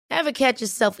Ever catch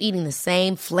yourself eating the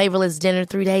same flavorless dinner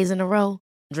 3 days in a row?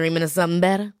 Dreaming of something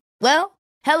better? Well,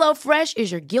 HelloFresh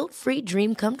is your guilt-free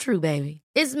dream come true, baby.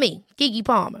 It's me, Keke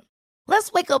Palmer.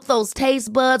 Let's wake up those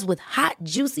taste buds with hot,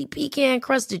 juicy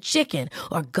pecan-crusted chicken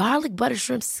or garlic butter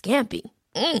shrimp scampi.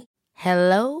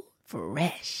 Hello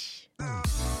Fresh.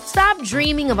 Stop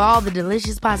dreaming of all the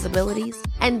delicious possibilities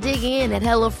and dig in at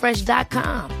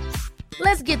HelloFresh.com.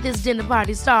 Let's get this dinner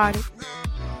party started.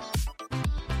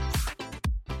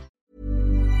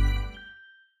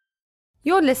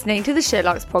 You're listening to the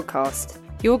SheerLuxe podcast,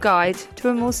 your guide to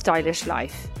a more stylish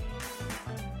life.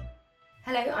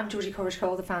 Hello, I'm Georgie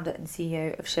Corrish-Cole, the founder and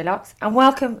CEO of SheerLuxe, and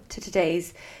welcome to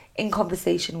today's In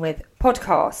Conversation With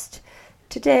podcast.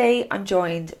 Today I'm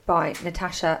joined by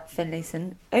Natasha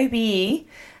Finlayson, OBE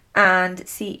and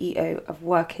CEO of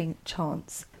Working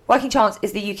Chance. Working Chance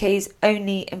is the UK's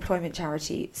only employment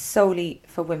charity solely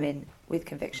for women with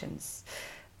convictions.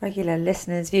 Regular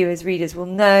listeners, viewers, readers will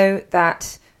know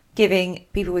that giving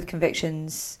people with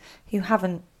convictions who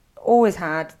haven't always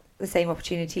had the same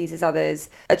opportunities as others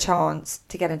a chance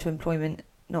to get into employment,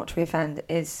 not to reoffend,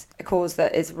 is a cause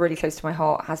that is really close to my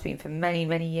heart, has been for many,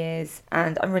 many years.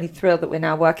 And I'm really thrilled that we're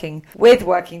now working with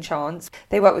Working Chance.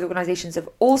 They work with organisations of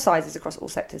all sizes across all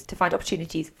sectors to find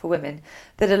opportunities for women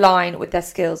that align with their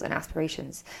skills and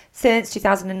aspirations. Since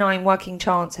 2009, Working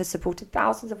Chance has supported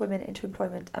thousands of women into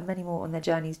employment and many more on their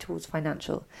journeys towards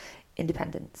financial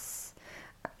independence.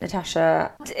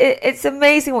 Natasha, it's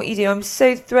amazing what you do. I'm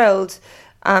so thrilled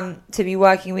to be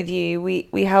working with you.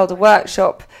 We held a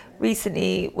workshop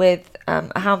recently with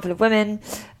a handful of women,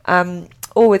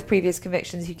 all with previous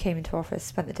convictions, who came into office,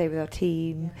 spent the day with our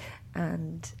team,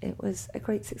 and it was a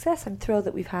great success. I'm thrilled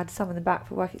that we've had some of them back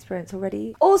for work experience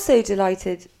already. Also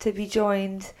delighted to be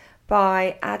joined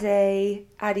by Ade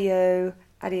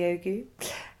Adeogu,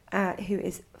 who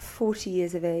is 40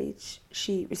 years of age.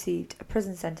 She received a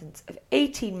prison sentence of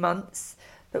 18 months,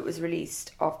 but was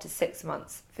released after 6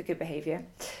 months for good behaviour.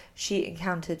 She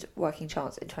encountered Working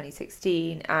Chance in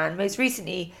 2016 and most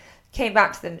recently came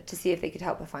back to them to see if they could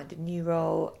help her find a new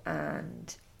role.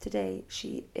 And today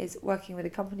she is working with a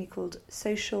company called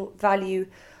Social Value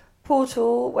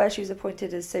Portal, where she was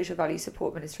appointed as Social Value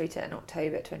Support Administrator in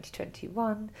October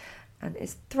 2021. And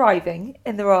is thriving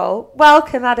in the role.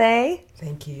 Welcome, Ade.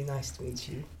 Thank you. Nice to meet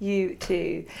you. You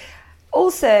too.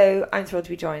 Also, I'm thrilled to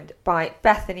be joined by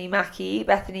Bethany Mackey.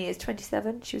 Bethany is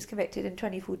 27. She was convicted in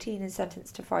 2014 and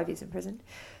sentenced to 5 years in prison.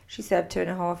 She served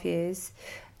 2.5 years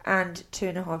and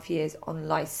 2.5 years on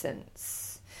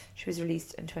licence. She was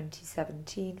released in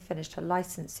 2017, finished her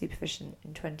licence supervision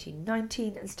in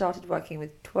 2019 and started working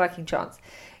with Working Chance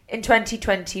in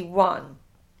 2021.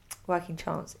 Working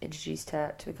Chance introduced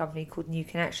her to a company called New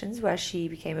Connections, where she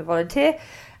became a volunteer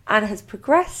and has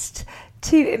progressed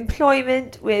to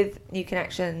employment with New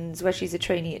Connections, where she's a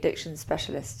trainee addiction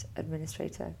specialist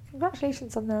administrator.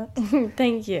 Congratulations on that.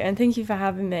 Thank you, and thank you for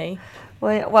having me.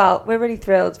 Well, we're really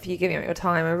thrilled for you giving up your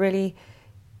time. I really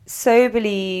so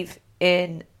believe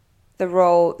in the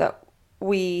role that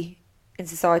we in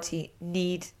society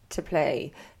need to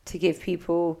play to give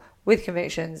people with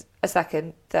convictions a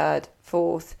second, third,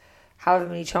 fourth, however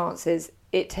many chances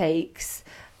it takes.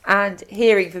 And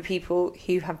hearing from people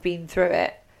who have been through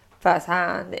it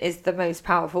firsthand is the most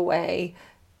powerful way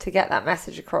to get that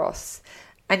message across.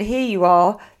 And here you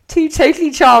are, two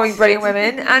totally charming, brilliant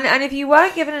women. And if you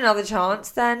weren't given another chance,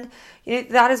 then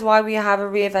that is why we have a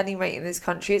reoffending rate in this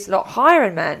country. It's a lot higher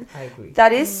in men. I agree.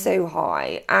 That is so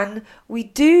high. And we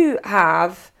do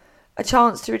have a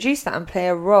chance to reduce that and play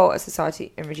a role as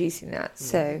society in reducing that.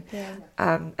 So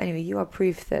anyway, you are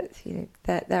proof that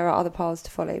that there are other paths to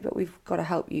follow, but we've got to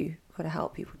help you. We've got to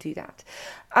help people do that.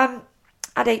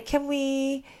 Ade, can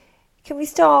we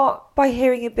start by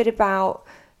hearing a bit about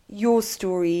your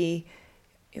story,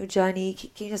 your journey? Can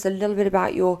you tell us a little bit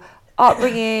about your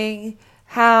upbringing,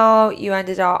 how you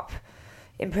ended up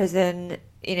in prison,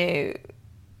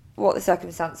 what the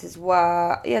circumstances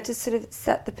were? Just sort of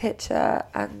set the picture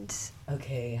and...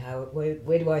 Okay,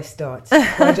 where do I start?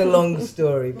 Quite a long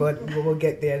story, but we'll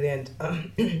get there at the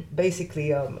end.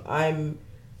 Basically, I'm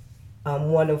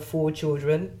one of 4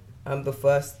 children. I'm the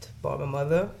first by my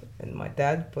mother and my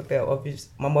dad, but they're obvious.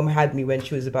 My mom had me when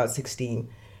she was about 16,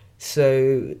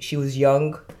 so she was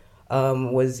young.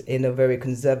 Was in a very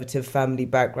conservative family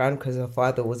background because her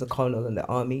father was a colonel in the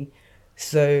army.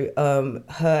 So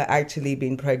her actually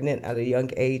being pregnant at a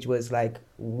young age was like,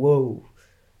 whoa.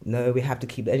 no, we have to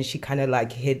keep, and she kind of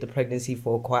like hid the pregnancy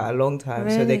for quite a long time.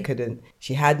 So they Really? couldn't,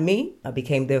 she had me, I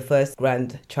became their first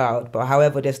grandchild, but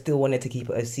however, they still wanted to keep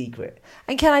it a secret.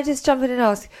 And can I just jump in and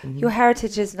ask, your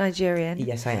heritage is Nigerian?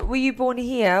 Yes, I am. Were you born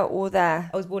here or there?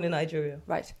 I was born in Nigeria.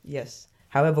 Right, Yes.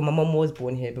 However, my mum was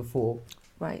born here before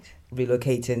right.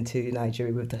 relocating to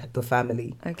Nigeria with the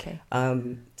family. Okay.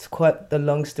 It's quite the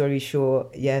long story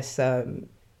short. Yes,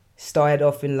 started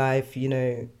off in life,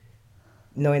 thinking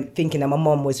that my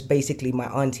mom was basically my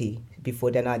auntie.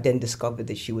 Before then, I then discovered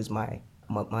that she was my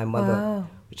mother, Wow.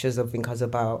 which was, I think, I was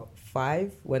about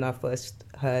 5 when I first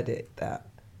heard it. That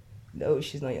no,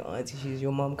 she's not your auntie, she's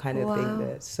your mom, kind of Wow. thing.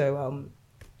 There. So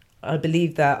I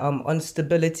believe that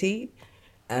instability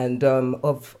and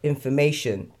of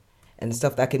information and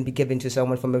stuff that can be given to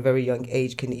someone from a very young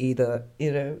age can either,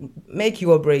 make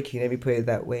you or break you, let me put it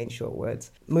that way in short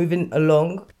words. Moving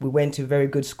along, we went to very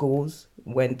good schools,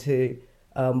 went to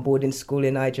boarding school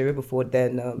in Nigeria. Before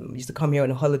then, we used to come here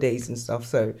on holidays and stuff.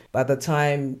 So by the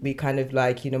time we kind of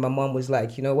like, my mom was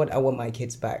like, you know what, I want my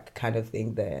kids back kind of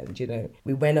thing there. And,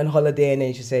 we went on holiday and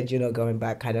then she said, going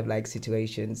back kind of like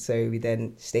situation. So we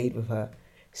then stayed with her.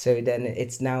 So then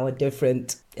it's now a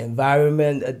different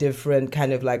environment, a different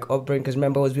kind of like upbringing. Because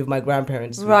remember, I was with my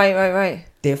grandparents. Right.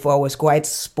 Therefore, I was quite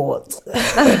sport.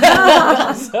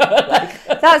 That's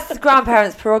the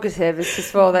grandparents' prerogative, is to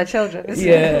spoil their children, isn't it?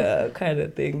 Yeah, kind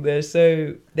of thing there.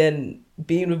 So then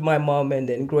being with my mom and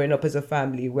then growing up as a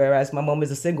family, whereas my mom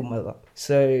is a single mother.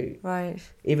 So Right.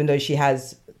 even though she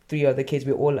has 3 other kids,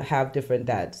 we all have different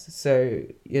dads. So,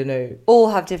 All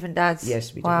have different dads?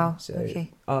 yes, we do. Wow, So,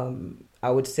 okay. I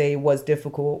would say it was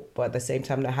difficult, but at the same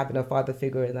time, not having a father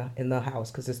figure in the house,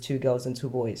 because there's 2 girls and 2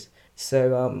 boys.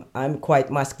 So I'm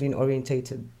quite masculine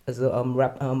orientated as a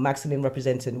masculine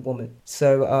representing woman.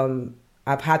 So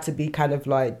I've had to be kind of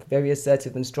like very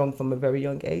assertive and strong from a very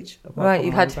young age. apart Right, from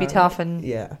you've my had to be tough and...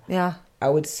 Yeah. Yeah. I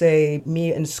would say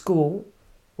me in school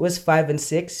was 5 and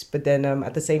 6, but then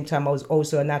at the same time, I was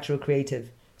also a natural creative.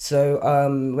 So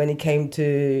when it came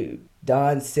to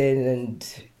dancing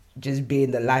and just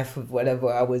being the life of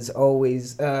whatever, I was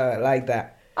always like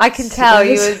that. I can tell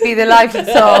you would be the life and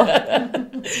soul.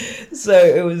 So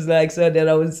it was like, so then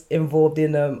I was involved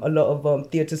in a lot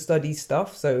of theatre studies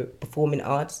stuff, so performing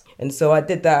arts. And so I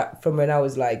did that from when I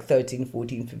was like 13,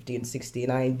 14, 15, 16.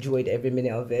 I enjoyed every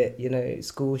minute of it,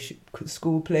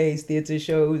 school plays, theatre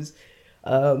shows,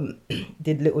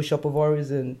 did Little Shop of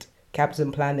Horrors and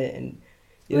Captain Planet and,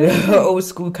 old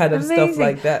school kind of stuff Amazing.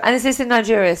 like that. And is this in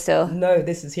Nigeria still? No,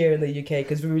 this is here in the UK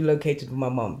because we relocated with my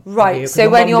mum. Right, Here, 'cause so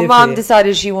my when your lived mum here.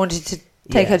 decided she wanted to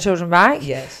take Yeah. her children back,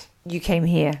 Yes, you came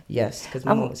here. yes, because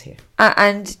my Um, mum was here.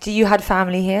 And do you had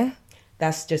family here?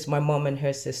 That's just my mum and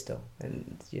her sister,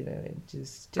 and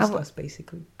just And us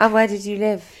basically. And where did you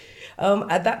live?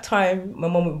 At that time, my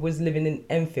mum was living in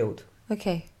Enfield,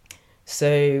 Okay.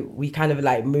 so we kind of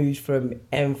like moved from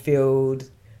Enfield.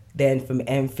 Then from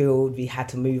Enfield, we had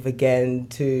to move again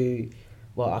to,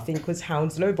 well, I think it was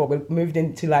Hounslow, but we moved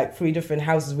into like 3 different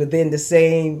houses within the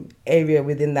same area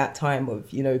within that time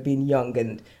of, being young.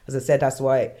 And as I said, that's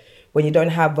why when you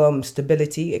don't have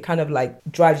stability, it kind of like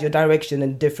drives your direction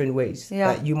in different ways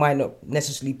that you might not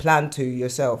necessarily plan to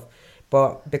yourself.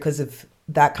 But because of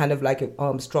that kind of like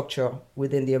structure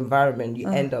within the environment, you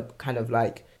end up kind of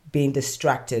like being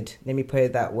distracted. Let me put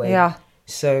it that way. Yeah.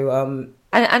 So,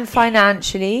 And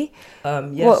financially,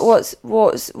 yes.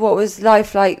 what was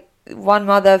life like? 1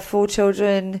 mother, 4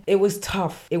 children. It was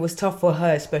tough. It was tough for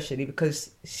her, especially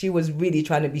because she was really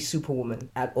trying to be superwoman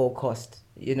at all costs.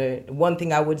 One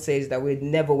thing I would say is that we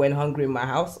never went hungry in my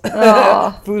house.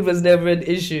 Food was never an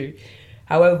issue.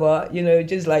 However,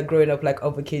 just like growing up like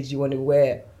other kids, you want to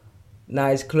wear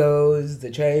nice clothes,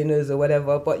 the trainers or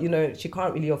whatever. But, she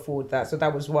can't really afford that. So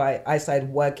that was why I started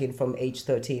working from age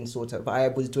 13, sort of. I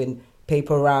was doing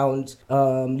paper rounds,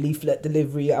 leaflet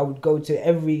delivery. I would go to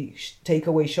every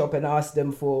takeaway shop and ask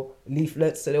them for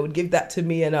leaflets. So they would give that to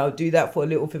me and I'll do that for a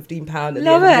little £15 at the end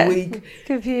of the week.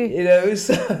 Good for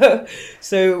you.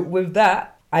 So with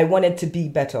that, I wanted to be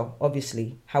better,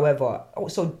 obviously. However, I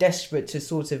was so desperate to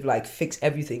sort of like fix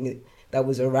everything that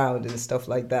was around and stuff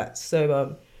like that.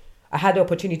 So I had the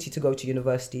opportunity to go to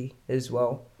university as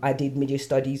well. I did media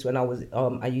studies when I was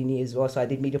at uni as well. So I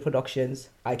did media productions.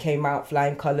 I came out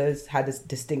flying colours, had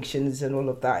distinctions and all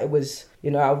of that. It was,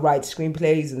 I write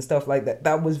screenplays and stuff like that.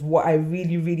 That was what I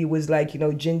really, really was like,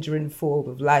 gingering for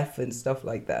with life and stuff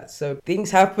like that. So things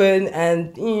happen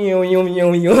and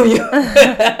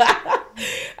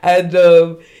and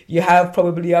you have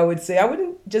probably, I would say, I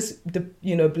wouldn't just,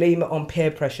 blame it on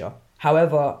peer pressure.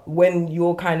 However, when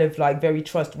you're kind of like very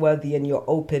trustworthy and you're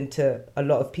open to a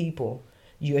lot of people,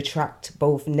 you attract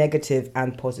both negative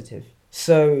and positive.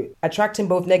 So attracting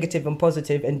both negative and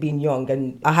positive and being young,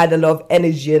 and I had a lot of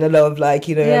energy and a lot of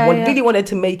really wanted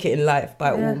to make it in life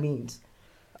by all means.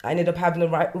 I ended up having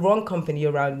the wrong company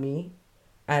around me.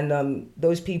 And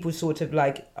those people sort of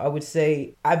I would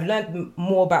say, I've learned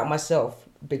more about myself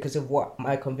because of what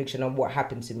my conviction and what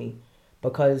happened to me.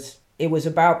 Because it was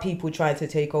about people trying to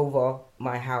take over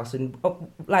my house. And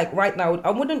right now, I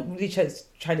wouldn't really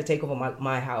try to take over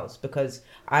my house, because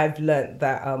I've learned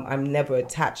that I'm never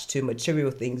attached to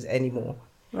material things anymore.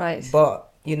 Right.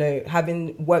 But,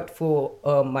 having worked for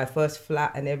my first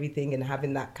flat and everything, and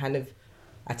having that kind of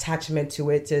attachment to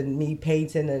it, and me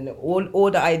painting and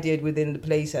all that I did within the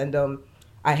place, and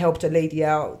I helped a lady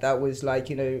out that was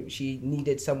she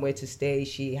needed somewhere to stay.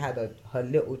 She had her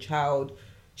little child.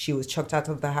 She was chucked out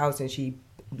of the house, and she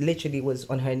literally was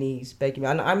on her knees begging me.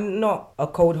 And I'm not a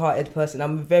cold-hearted person.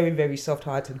 I'm a very, very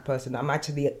soft-hearted person. I'm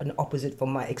actually an opposite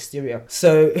from my exterior.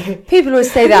 So people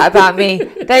always say that about me.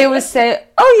 They always say,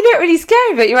 "Oh, you look really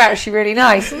scary, but you're actually really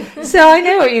nice." So I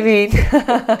know what you mean.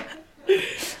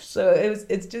 So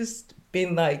it's just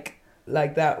been like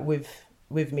that with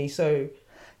me. So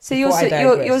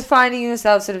you're finding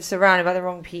yourself sort of surrounded by the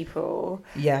wrong people.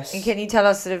 Yes. And can you tell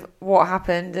us sort of what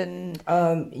happened and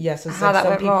yes, how that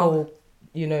some went wrong?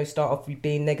 People, start off with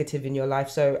being negative in your life.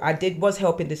 So I was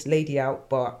helping this lady out,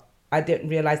 but I didn't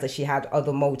realize that she had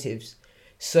other motives.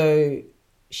 So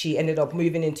she ended up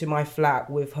moving into my flat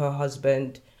with her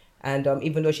husband. And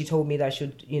even though she told me that I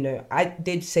should, I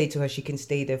did say to her she can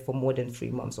stay there for more than 3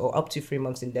 months, or up to 3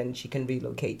 months, and then she can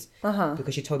relocate.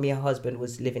 Because she told me her husband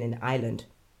was living in Ireland.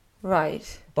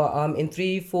 Right. But in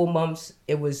 3-4 months,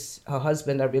 it was her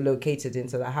husband that relocated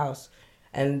into the house.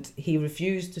 And he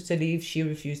refused to leave. She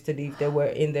refused to leave. They were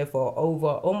in there for over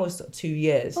almost 2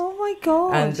 years. Oh, my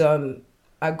God. And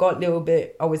I got a little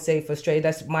bit, I would say, frustrated.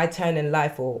 That's my turn in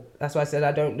life. Or that's why I said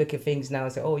I don't look at things now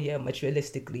and say, oh, yeah,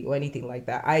 materialistically or anything like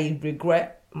that. I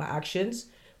regret my actions,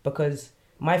 because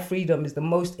my freedom is the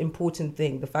most important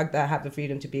thing. The fact that I have the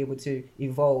freedom to be able to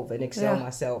evolve and excel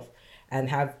myself and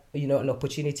have, an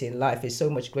opportunity in life is so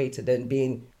much greater than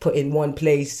being put in one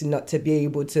place, not to be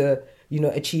able to,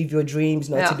 achieve your dreams,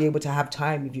 not to be able to have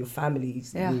time with your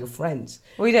families, with your friends.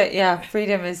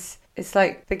 Freedom is... It's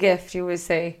like the gift. You always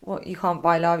say, "What you can't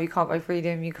buy love, you can't buy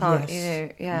freedom, you can't."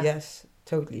 Yes. Yes,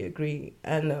 totally agree.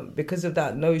 And because of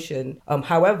that notion,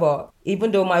 however,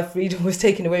 even though my freedom was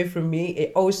taken away from me,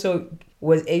 it also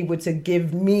was able to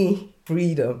give me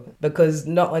freedom, because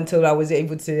not until I was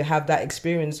able to have that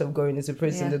experience of going into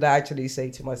prison did I actually say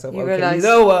to myself, you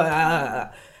know what?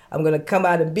 I'm gonna come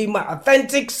out and be my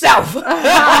authentic self.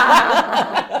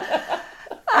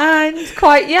 And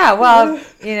quite, well,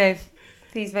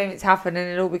 these moments happen and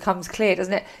it all becomes clear,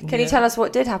 doesn't it? Can you tell us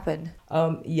what did happen?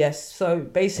 Yes. So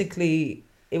basically,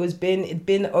 it'd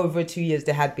been over 2 years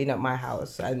they had been at my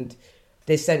house, and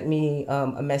they sent me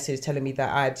a message telling me that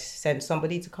I'd sent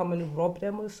somebody to come and rob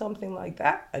them or something like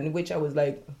that. And which I was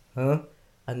like, huh?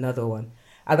 Another one.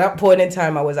 At that point in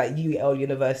time, I was at UL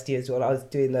University as well. I was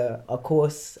doing a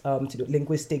course to do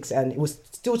linguistics, and it was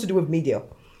still to do with media.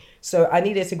 So I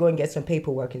needed to go and get some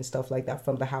paperwork and stuff like that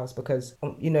from the house, because,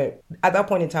 at that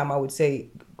point in time, I would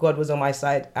say God was on my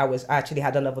side. I actually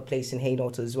had another place in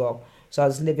Hainault as well. So I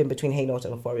was living between Hainault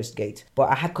and Forest Gate.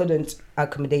 But I couldn't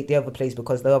accommodate the other place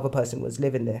because the other person was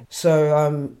living there.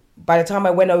 So by the time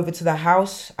I went over to the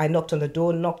house, I knocked on the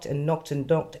door, knocked.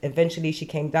 Eventually, she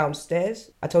came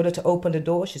downstairs. I told her to open the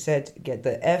door. She said, "Get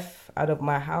the F out of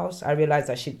my house." I realized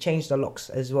that she'd changed the locks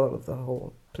as well of the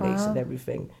whole place and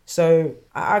everything. So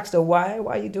I asked her, why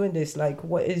are you doing this? Like,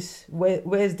 where is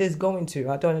this going to?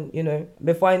 I don't,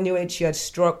 before I knew it, she had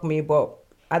struck me. But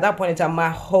at that point in time,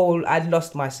 I'd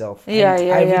lost myself.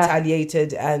 I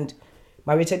retaliated, and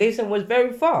my retaliation was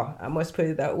very far. I must put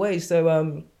it that way.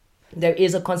 So there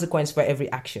is a consequence for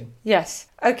every action. Yes.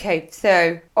 Okay.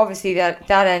 So obviously that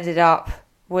ended up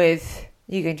with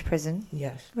you going to prison.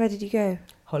 Yes. Where did you go?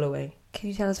 Holloway. Can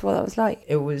you tell us what that was like?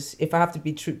 It was, if I have to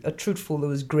be truthful, it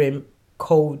was grim,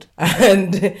 cold,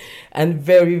 and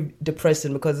very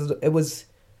depressing, because it was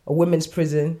a women's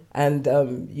prison,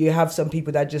 and you have some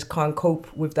people that just can't cope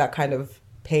with that kind of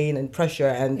pain and pressure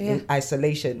and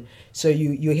isolation. So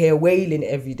you hear wailing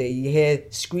every day, you hear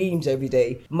screams every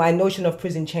day. My notion of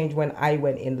prison changed when I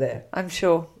went in there. I'm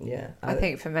sure. Yeah. I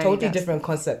think for me, totally different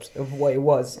concept of what it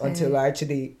was until I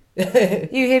actually... You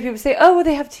hear people say, "Oh, well,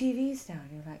 they have TVs now."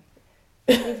 And you're like,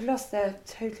 they've lost their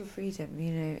total freedom.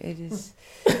 It is...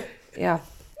 Yeah.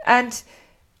 And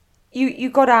you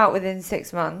got out within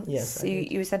 6 months. Yes,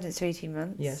 you were sentenced to 18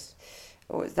 months. Yes.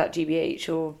 Or was that GBH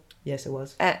or... Yes, it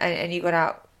was. And you got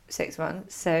out 6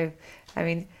 months. So, I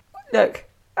mean, look,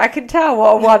 I can tell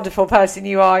what a wonderful person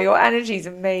you are. Your energy's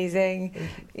amazing,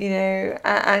 you know,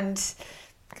 and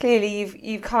clearly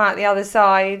you've come out the other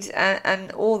side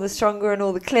and all the stronger and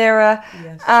all the clearer.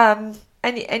 Yes.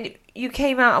 And you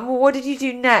came out, and what did you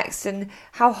do next? And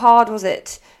how hard was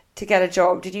it to get a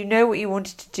job? Did you know what you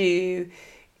wanted to do?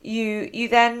 You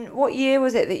then, what year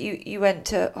was it that you went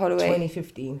to Holloway?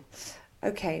 2015.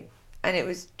 Okay. And it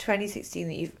was 2016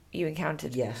 that you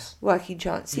encountered Working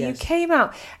Chance. So yes. you came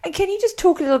out. And can you just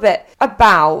talk a little bit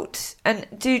about, and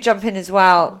do jump in as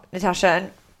well, Natasha,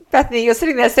 and Bethany, you're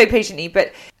sitting there so patiently,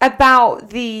 but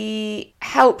about the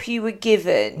help you were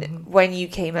given when you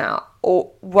came out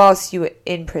or whilst you were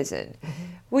in prison.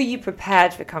 Were you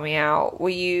prepared for coming out? Were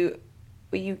you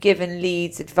given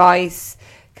leads, advice?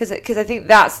 Because I think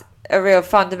that's a real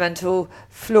fundamental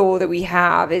flaw that we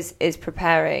have is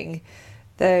preparing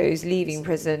those leaving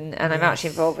prison. And I'm actually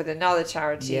involved with another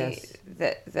charity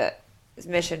that its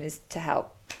mission is to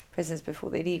help prisoners before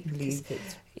they leave. Because,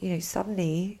 you know,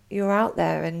 suddenly you're out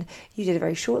there and you did a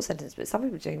very short sentence, but some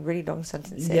people are doing really long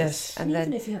sentences. Yes. And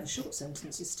even if you have a short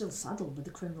sentence, you're still saddled with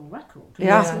a criminal record.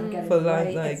 Yeah. It's going to get in the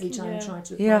way every time you try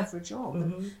to apply for a job.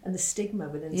 And the stigma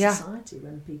within society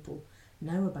when people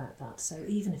know about that. So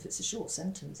even if it's a short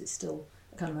sentence, it's still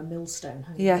kind of a millstone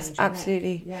hanging around your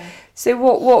absolutely. neck. Yeah. So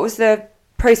what was the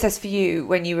process for you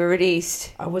when you were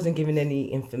released? I wasn't given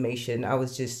any information. I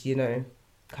was just, you know,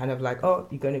 kind of like, oh,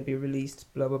 you're going to be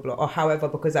released, blah, blah, blah. Or however,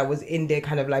 because I was in there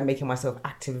kind of like making myself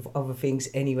active with other things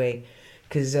anyway,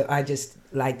 because I just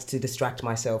liked to distract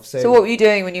myself. So what were you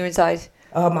doing when you were inside?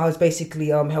 I was basically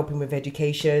helping with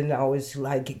education. I was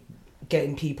like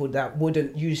getting people that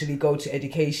wouldn't usually go to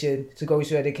education to go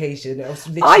to education.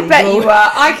 I bet you were.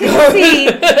 I can see.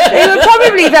 They were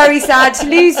probably very sad to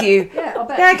lose you. Yeah, I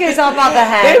bet. There goes our mother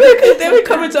hen. They were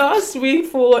coming to ask me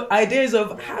for ideas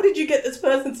of how did you get this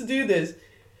person to do this?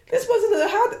 This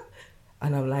person,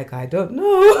 and I'm like, I don't know.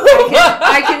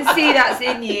 I can see that's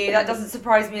in you. That doesn't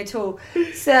surprise me at all.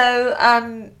 So,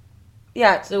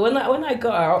 So when I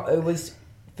got out, it was,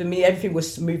 for me, everything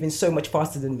was moving so much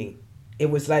faster than me. It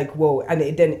was like, whoa. And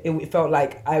it felt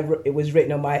like it was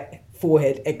written on my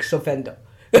forehead, ex-offender.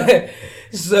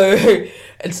 So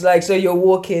it's like, so you're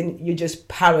walking, you're just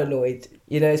paranoid,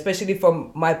 you know, especially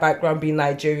from my background being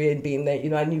Nigerian, being that, you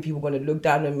know, I knew people were going to look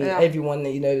down on me. Yeah. Everyone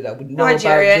that, you know, that would know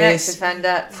Nigerian about this.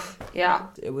 ex-offender. Yeah.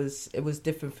 It was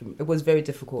different for me. It was very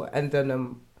difficult. And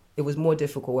then it was more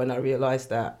difficult when I realised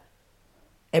that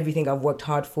everything I've worked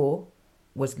hard for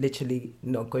was literally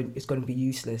it's going to be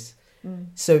useless.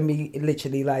 So me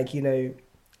literally, like, you know,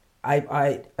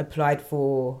 I applied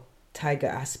for Tiger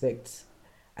Aspects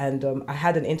and I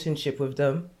had an internship with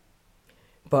them.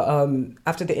 But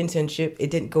after the internship, it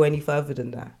didn't go any further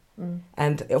than that.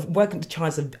 And Working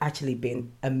Chance have actually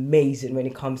been amazing when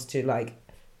it comes to like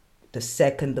the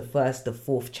second, the first, the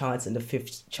fourth chance and the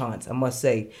fifth chance, I must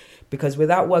say. Because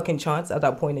without Working Chance at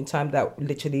that point in time, that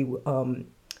literally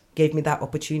gave me that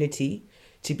opportunity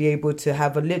to be able to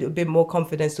have a little bit more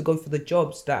confidence to go for the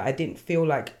jobs that I didn't feel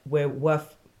like were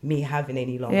worth me having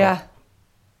any longer. Yeah.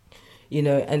 You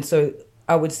know, and so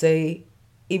I would say,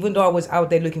 even though I was out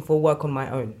there looking for work on my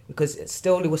own, because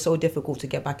it was so difficult to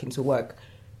get back into work,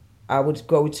 I would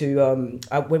go to,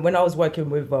 when I was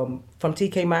working with, from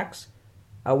TK Maxx,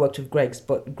 I worked with Greggs.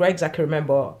 But Greggs, I can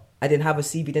remember, I didn't have a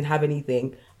CV, didn't have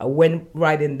anything. I went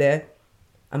right in there.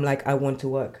 I'm like, I want to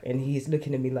work. And he's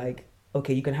looking at me like,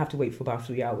 okay, you're going to have to wait for about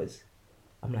 3 hours.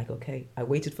 I'm like, okay. I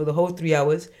waited for the whole 3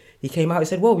 hours. He came out and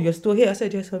said, whoa, you're still here? I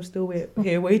said, yes, I'm still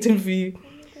here waiting for you.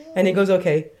 And he goes,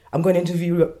 okay, I'm going to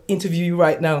interview you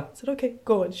right now. I said, okay,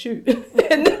 go on, shoot.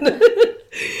 and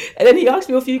then he asked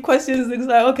me a few questions and he's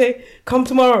like, okay, come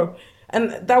tomorrow.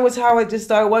 And that was how I just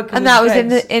started working. And with that was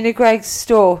Greggs. in a Greggs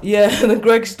store. Yeah, in the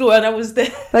Greggs store, and I was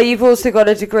there. But you've also got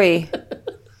a degree.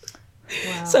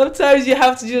 Wow. Sometimes you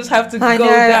have to go down.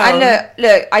 I know.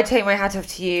 Look, I take my hat off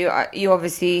to you. You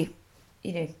obviously,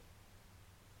 you know,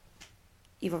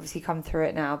 you've obviously come through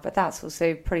it now, but that's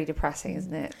also pretty depressing,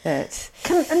 isn't it?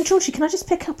 And Georgie, can I just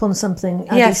pick up on something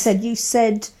Yes. You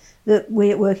said that we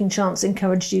at Working Chance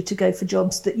encouraged you to go for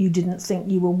jobs that you didn't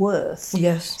think you were worth.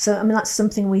 Yes. So, I mean, that's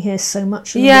something we hear so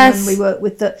much from the Yes. women we work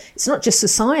with, that it's not just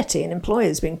society and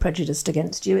employers being prejudiced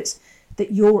against you, it's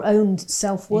that your own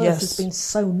self-worth Yes. has been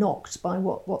so knocked by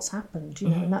what's happened, you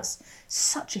know, and that's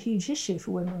such a huge issue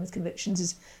for women with convictions,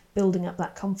 is building up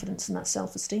that confidence and that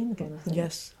self-esteem again, I think.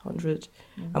 Yes, 100.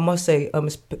 I must say,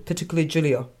 particularly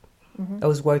Julia, I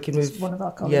was working It's with... one of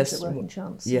our colleagues at Working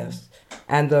Chance. Yes.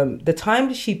 And the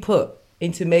time she put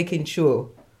into making sure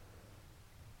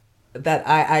that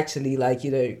I actually, like,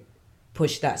 you know,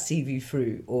 push that CV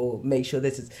through or make sure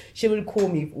this is. She would call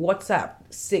me WhatsApp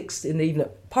 6 in the evening,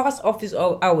 past office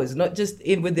hours, not just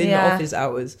within the office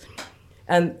hours.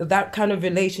 And that kind of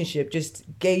relationship just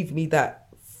gave me that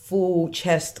full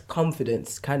chest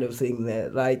confidence kind of thing there.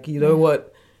 Like, you know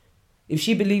what? If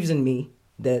she believes in me,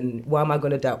 then why am I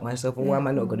going to doubt myself, and why am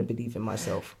I not going to believe in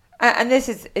myself? And it's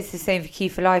the same for Key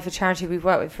for Life, a charity we've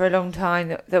worked with for a long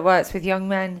time that works with young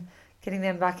men, getting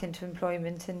them back into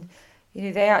employment. And, you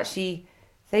know,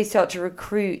 they start to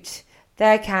recruit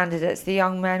their candidates, the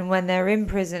young men, when they're in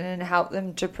prison, and help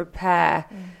them to prepare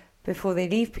before they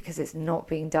leave, because it's not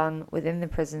being done within the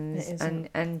prisons.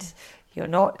 And you're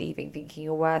not leaving thinking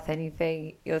you're worth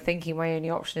anything. You're thinking my only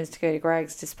option is to go to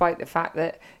Greggs, despite the fact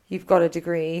that you've got a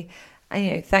degree. And,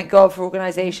 you know, thank God for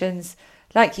organisations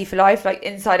like Key for Life, like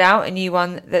Inside Out, a new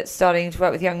one that's starting to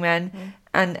work with young men,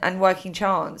 and Working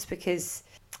Chance, because,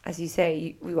 as you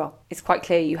say, it's quite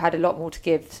clear you had a lot more to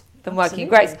give than working at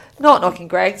Greggs. Not knocking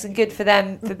Greggs, and good for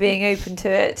them for being open to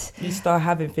it. You start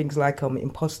having things like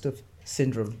imposter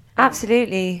syndrome.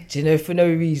 Absolutely. Do you know, for no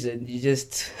reason, you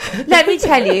just... Let me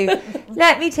tell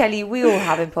you, we all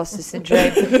have imposter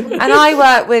syndrome. And I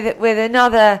work with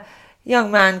another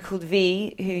young man called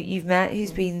V, who you've met,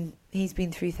 he's been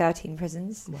through 13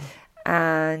 prisons. Wow.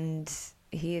 And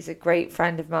he is a great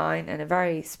friend of mine and a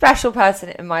very special person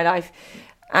in my life.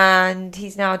 And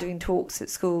he's now doing talks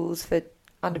at schools for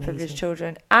underprivileged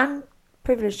children and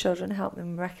privileged children, help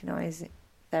them recognise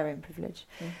their own privilege,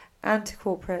 and to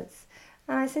corporates.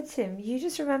 And I said to him, you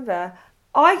just remember,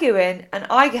 I go in and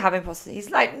I have imposter.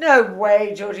 He's like, no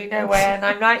way, Georgie, no way. And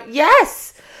I'm like,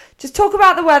 yes. Just talk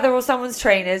about the weather or someone's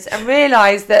trainers and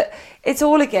realise that it's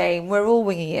all a game. We're all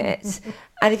winging it.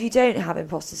 And if you don't have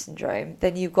imposter syndrome,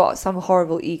 then you've got some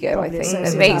horrible ego, probably, I think,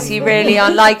 that makes you really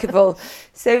unlikable.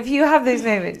 So if you have those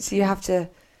moments, you have to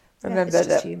remember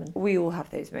that we all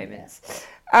have those moments.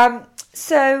 Yeah.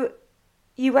 So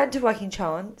you went to Working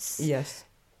Chance. Yes.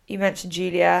 You mentioned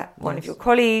Julia, one of your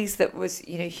colleagues, that was,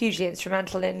 you know, hugely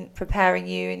instrumental in preparing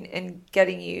you and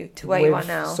getting you to where you are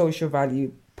now. Social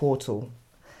Value Portal.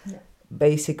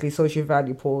 Basically, Social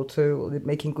Value Portal,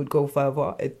 Making Good Go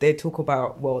Further. They talk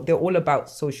about, they're all about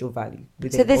social value.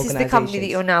 So this is the company that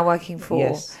you're now working for.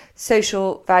 Yes.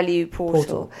 Social Value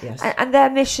Portal. Yes. And their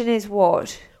mission is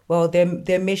what? Well,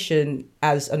 their mission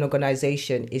as an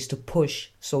organisation is to push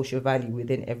social value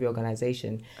within every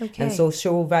organisation. Okay. And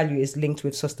social value is linked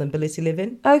with sustainability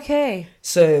living. Okay.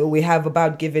 So we have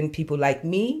about giving people like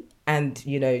me and,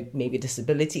 you know, maybe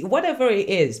disability, whatever it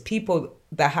is, people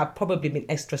that have probably been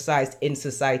ostracized in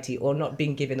society or not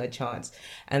being given a chance.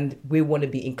 And we want to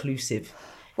be inclusive.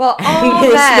 Well,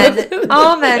 amen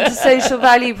to Social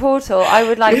Value Portal. I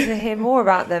would like to hear more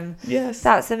about them. Yes.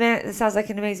 That sounds like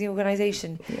an amazing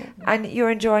organisation. Yeah. And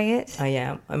you're enjoying it? I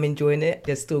am. I'm enjoying it.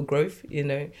 There's still growth, you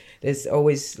know. There's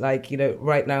always, like, you know,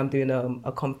 right now I'm doing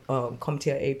a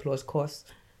CompTIA A+ course,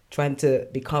 trying to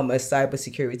become a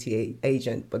cybersecurity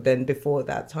agent. But then before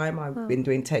that time, I've been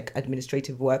doing tech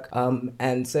administrative work.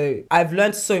 And so I've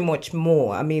learned so much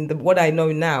more. I mean, what I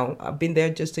know now, I've been there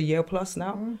just a year plus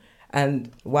now.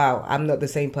 And wow, I'm not the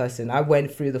same person. I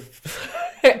went through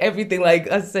everything.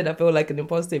 Like I said, I felt like an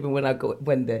imposter even when I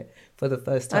went there for the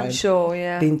first time. I'm sure,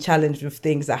 yeah. Being challenged with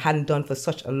things I hadn't done for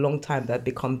such a long time that had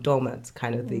become dormant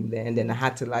kind of thing there. And then I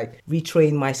had to like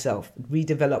retrain myself,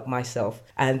 redevelop myself.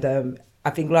 And I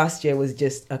think last year was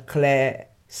just a clear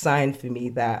sign for me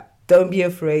that don't be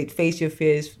afraid, face your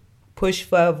fears, push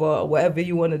further, whatever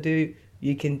you want to do,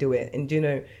 you can do it. And, you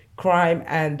know, crime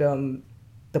and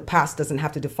the past doesn't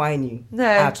have to define you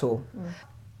at all.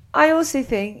 I also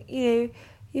think, you know,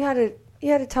 you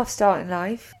had a tough start in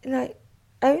life. Like,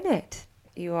 own it.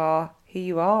 You are who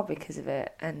you are because of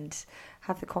it, and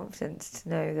have the confidence to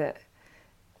know that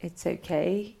it's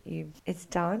okay. It's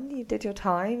done. You did your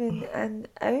time, and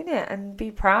own it, and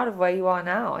be proud of where you are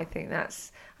now. I think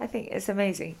it's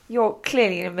amazing. You're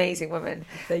clearly an amazing woman.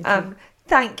 Thank you.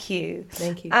 Thank you.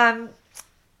 Thank you.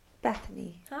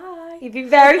 Bethany. Hi. You've been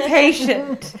very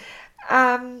patient.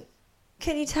 Can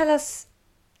you tell us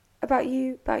about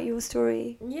your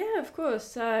story? Yeah, of course.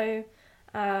 So,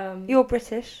 you're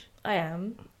British. I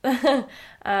am.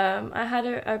 I had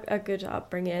a good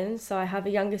upbringing. So I have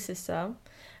a younger sister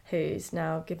who's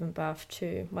now given birth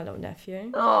to my little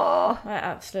nephew. Oh, I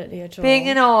absolutely adore. Being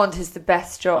an aunt is the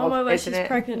best job. Oh my word, isn't she's it?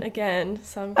 pregnant again,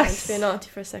 so I'm going to be an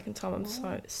auntie for a second time. I'm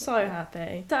so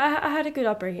happy. So I had a good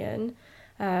upbringing.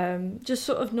 Just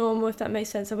sort of normal, if that makes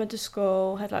sense. I went to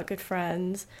school, had like good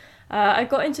friends. I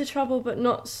got into trouble, but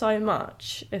not so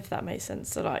much, if that makes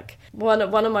sense. So, like, one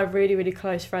of my really, really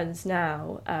close friends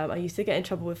now, I used to get in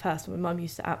trouble with her, so my mum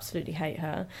used to absolutely hate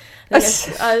her.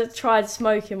 I tried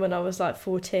smoking when I was, like,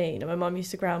 14, and my mum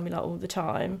used to ground me, like, all the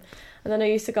time. And then I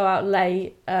used to go out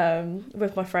late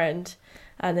with my friend,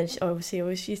 and then she obviously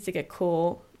always used to get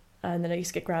caught, and then I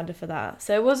used to get grounded for that.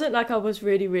 So it wasn't like I was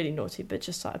really, really naughty, but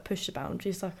just, like, I pushed the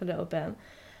boundaries, like, a little bit.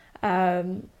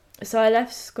 So I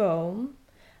left school,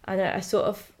 and I sort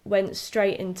of went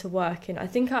straight into working. I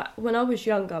think when I was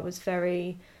younger, I was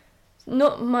very,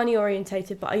 not money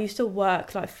orientated, but I used to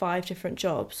work like 5 different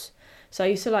jobs. So I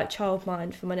used to like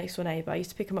childmind for my next door neighbour. I used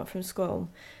to pick him up from school,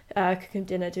 cook him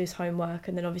dinner, do his homework,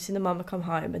 and then obviously the mum would come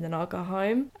home and then I'll go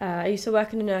home. I used to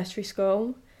work in a nursery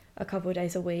school a couple of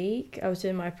days a week. I was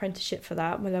doing my apprenticeship for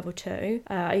that, my level 2.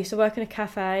 I used to work in a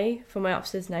cafe for my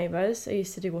upstairs neighbours. I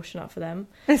used to do washing up for them.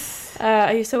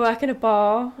 I used to work in a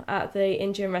bar at the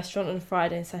Indian restaurant on a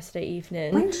Friday and Saturday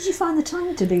evening. When did you find the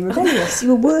time to be rebellious?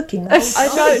 You were working the whole time.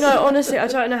 I don't know, honestly, I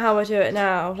don't know how I do it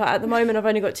now. Like, at the moment, I've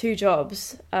only got 2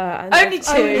 jobs. Only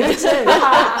two?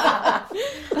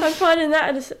 I'm finding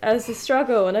that as a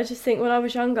struggle, and I just think when I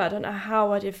was younger, I don't know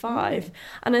how I did 5,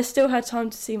 and I still had time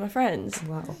to see my friends.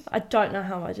 Wow. I don't know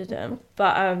how I did it,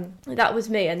 but that was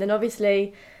me. And then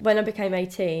obviously when I became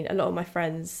 18, a lot of my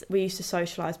friends, we used to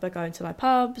socialise by going to like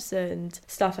pubs and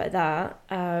stuff like that.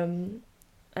 And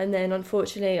then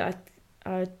unfortunately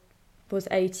I was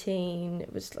 18,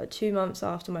 it was like 2 months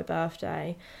after my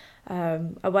birthday.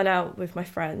 I went out with my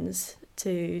friends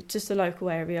to just a local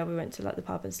area. We went to like the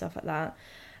pub and stuff like that.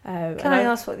 Can I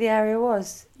ask what the area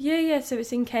was? Yeah, so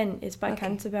it's in Kent, it's by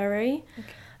Canterbury.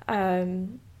 Okay.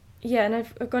 Yeah, and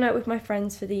I've gone out with my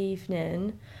friends for the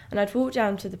evening, and I'd walked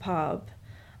down to the pub,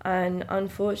 and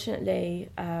unfortunately,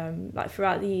 like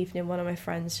throughout the evening, one of my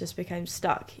friends just became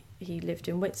stuck. He lived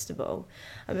in Whitstable,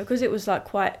 and because it was like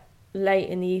quite late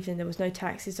in the evening, there was no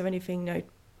taxis or anything, no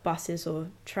buses or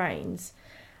trains,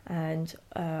 and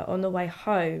on the way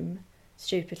home,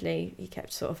 stupidly, he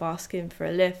kept sort of asking for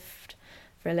a lift,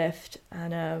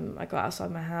 and I got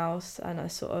outside my house, and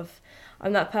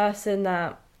I'm that person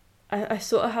that I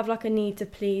sort of have like a need to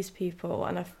please people,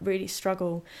 and I really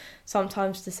struggle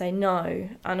sometimes to say no.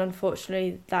 And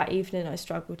unfortunately, that evening I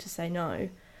struggled to say no,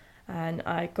 and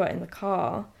I got in the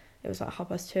car. It was like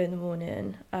 2:30 in the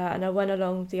morning, and I went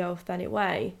along the Old Thanet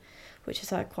Way, which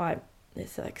is like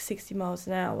it's like 60 miles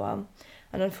an hour.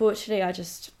 And unfortunately, I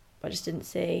just didn't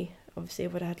see. Obviously, I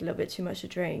would have had a little bit too much to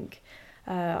drink.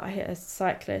 I hit a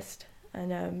cyclist,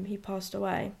 and he passed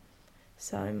away.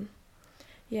 So.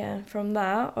 Yeah, from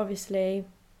that, obviously,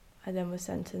 I then was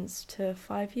sentenced to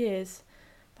 5 years.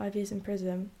 5 years in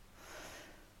prison.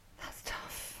 That's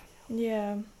tough.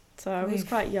 Yeah, so I was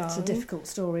quite young. It's a difficult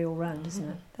story all round,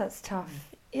 isn't it? That's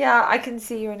tough. Yeah, I can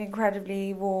see you're an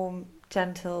incredibly warm,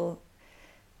 gentle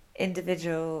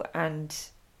individual, and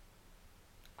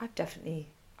I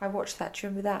watched that. Do you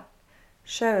remember that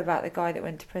show about the guy that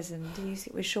went to prison? Do you see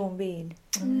it with Sean Bean?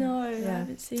 No, I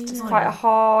haven't seen it. It's quite a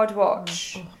hard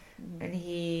watch. And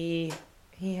he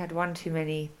had one too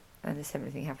many, and the same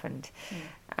thing happened.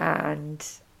 And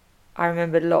I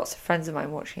remember lots of friends of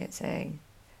mine watching it saying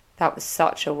that was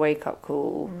such a wake-up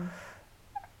call.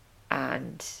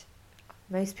 And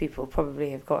most people probably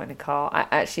have got in a car.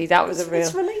 That was a real...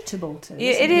 It's relatable too.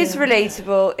 Yeah, it is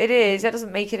relatable. It is. That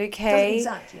doesn't make it okay.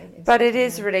 Exactly. But it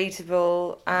is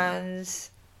relatable, and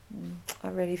I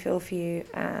really feel for you.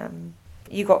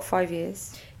 You got 5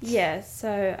 years. Yeah,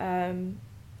 so...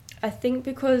 I think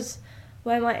because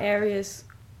where my area is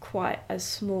quite a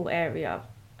small area,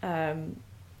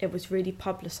 it was really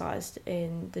publicised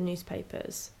in the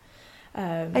newspapers.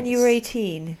 And you were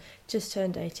 18? Just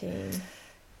turned 18.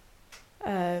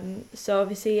 So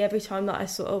obviously every time that I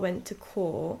sort of went to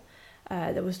court,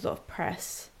 there was a lot of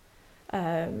press.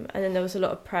 And then there was a lot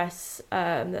of press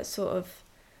that sort of,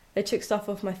 they took stuff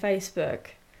off my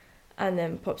Facebook and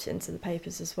then popped it into the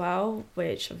papers as well,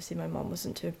 which obviously my mum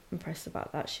wasn't too impressed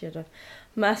about that. She had a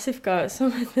massive go at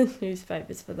some of the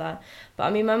newspapers for that. But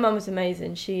I mean, my mum was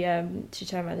amazing. She turned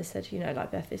around and said, like,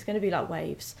 Beth, it's going to be like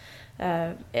waves.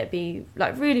 It'd be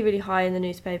like really, really high in the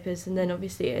newspapers, and then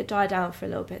obviously it'd die down for a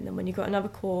little bit, and then when you got another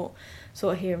court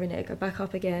sort of hearing it, go back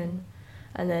up again,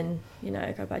 and then,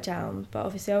 go back down. But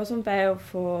obviously I was on bail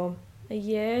for a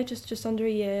year, just under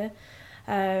a year.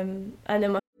 And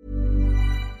then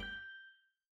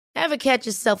Ever catch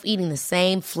yourself eating the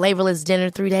same flavorless dinner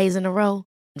 3 days in a row?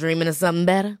 Dreaming of something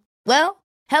better? Well,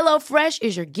 HelloFresh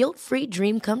is your guilt-free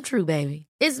dream come true, baby.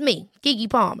 It's me, Keke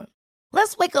Palmer.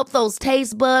 Let's wake up those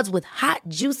taste buds with hot,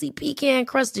 juicy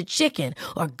pecan-crusted chicken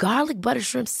or garlic butter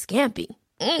shrimp scampi.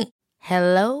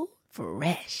 Hello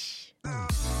Fresh.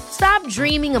 Stop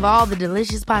dreaming of all the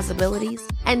delicious possibilities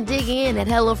and dig in at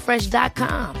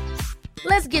HelloFresh.com.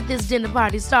 Let's get this dinner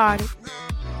party started.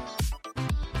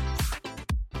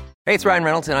 Hey, it's Ryan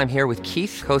Reynolds, and I'm here with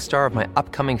Keith, co-star of my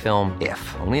upcoming film,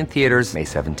 If, only in theaters May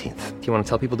 17th. Do you want to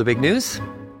tell people the big news?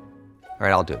 All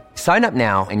right, I'll do it. Sign up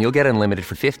now and you'll get unlimited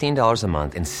for $15 a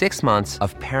month and 6 months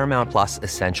of Paramount Plus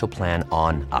Essential Plan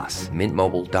on us.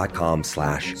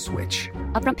 MintMobile.com/switch.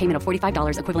 Upfront payment of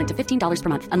 $45 equivalent to $15 per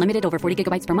month. Unlimited over 40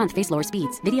 gigabytes per month. Face lower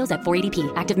speeds. Videos at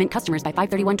 480p. Active Mint customers by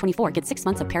 531.24 get 6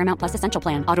 months of Paramount Plus Essential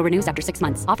Plan. Auto renews after 6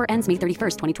 months. Offer ends May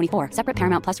 31st, 2024. Separate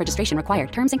Paramount Plus registration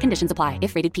required. Terms and conditions apply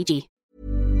if rated PG.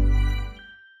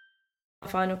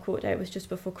 Final court date was just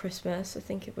before Christmas. I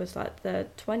think it was like the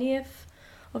 20th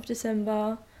of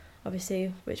December,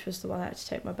 obviously, which was the one I had to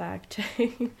take my bag to.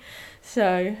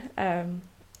 So,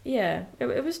 yeah,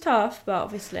 it was tough, but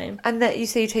obviously. And that you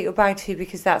say you take your bag to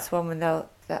because that's one when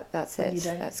that's it.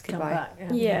 That's goodbye. Back,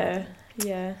 Yeah.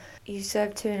 You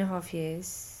served 2.5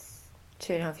 years.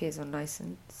 2.5 years on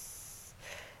licence.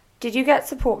 Did you get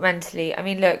support mentally? I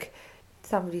mean, look,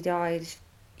 somebody died.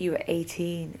 You were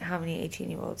 18. How many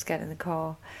 18-year-olds get in the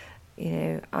car? You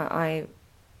know, I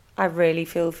really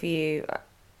feel for you.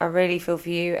 I really feel for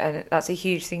you, and that's a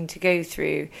huge thing to go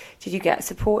through. Did you get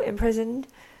support in prison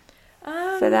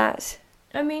for that?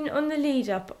 I mean, on the lead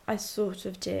up, I sort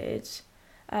of did.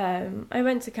 I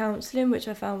went to counselling, which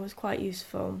I found was quite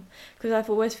useful, because I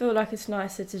always feel like it's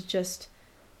nicer to just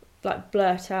like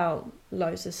blurt out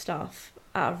loads of stuff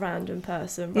at a random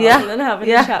person rather than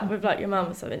having a chat with like your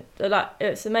mum or something. Like,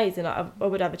 it's amazing. Like, I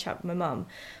would have a chat with my mum,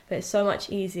 but it's so much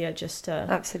easier just to...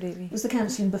 Absolutely. Was the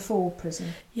counselling before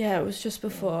prison? Yeah, it was just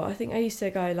before. I think I used to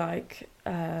go like...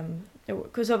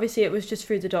 because obviously it was just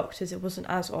through the doctors. It wasn't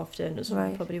as often as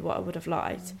probably what I would have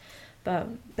liked. But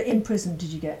in prison, did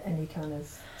you get any kind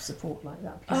of support like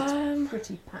that? Because it's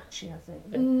pretty patchy, I think.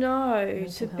 No,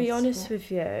 to be honest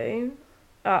with you,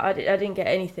 I didn't get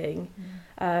anything.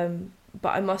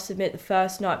 But I must admit, the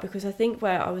first night, because I think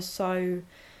where I was so,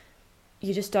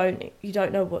 you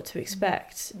don't know what to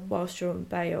expect whilst you're on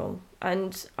bail,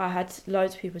 and I had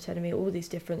loads of people telling me all these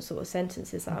different sort of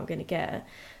sentences that I'm going to get.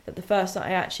 That the first night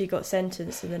I actually got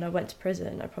sentenced, and then I went to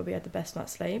prison, I probably had the best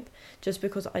night's sleep, just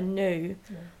because I knew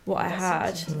what I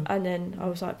had, and then I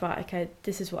was like, right, okay,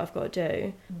 this is what I've got to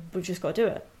do. We've just got to do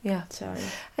it. Yeah. So.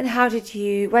 And where did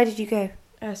you go?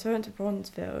 So I went to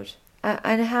Bronzefield.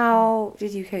 And how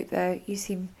did you cope there? You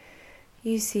seem,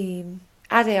 Ade,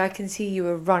 I can see you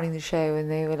were running the show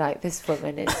and they were like, this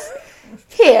woman is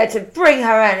here to bring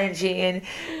her energy, and,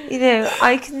 you know,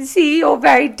 I can see your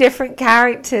very different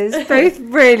characters, both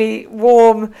really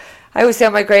warm. I always say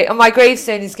on my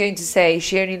gravestone is going to say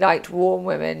she only liked warm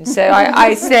women. So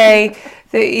I say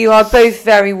that you are both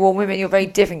very warm women, you're very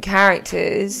different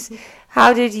characters.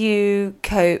 How did you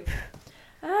cope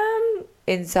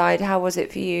inside? How was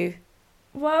it for you?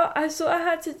 Well, I sort of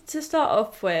had to start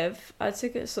off with, I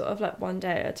took it sort of like one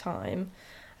day at a time.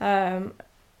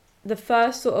 The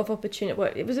first sort of opportunity,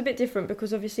 well, it was a bit different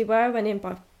because obviously where I went in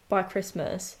by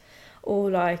Christmas,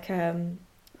 or like getting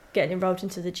enrolled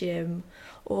into the gym,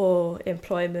 or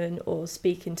employment, or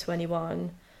speaking to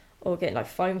anyone, or getting like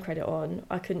phone credit on,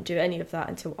 I couldn't do any of that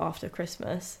until after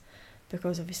Christmas,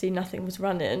 because obviously nothing was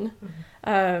running,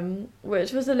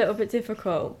 which was a little bit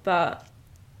difficult. But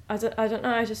I don't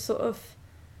know, I just sort of,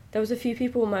 there was a few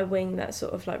people on my wing that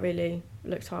sort of like really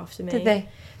looked after me. Did they?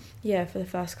 Yeah, for the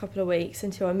first couple of weeks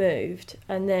until I moved.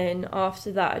 And then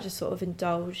after that, I just sort of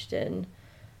indulged in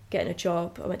getting a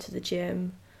job. I went to the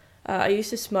gym. I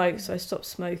used to smoke, so I stopped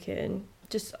smoking.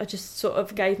 I just sort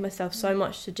of gave myself so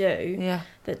much to do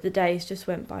that the days just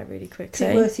went by really quickly.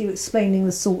 Is it worth you explaining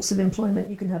the sorts of employment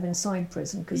you can have inside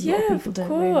prison? Because a lot of people don't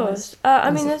realise.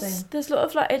 I mean, there's a lot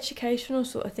of like educational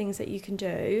sort of things that you can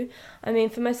do. I mean,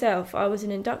 for myself, I was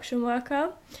an induction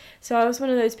worker. So I was one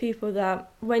of those people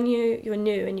that when you're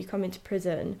new and you come into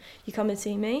prison, you come and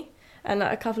see me and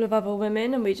like a couple of other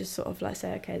women, and we just sort of like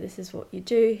say, okay, this is what you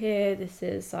do here. This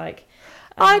is like...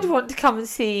 I'd want to come and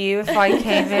see you if I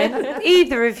came in.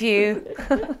 Either of you.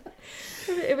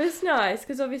 It was nice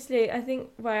because obviously I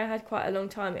think where I had quite a long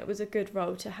time, it was a good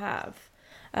role to have.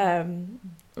 And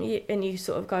you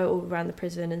sort of go all around the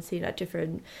prison and see like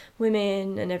different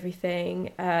women and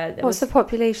everything. What's the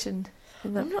population?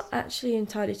 I'm not actually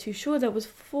entirely too sure. There was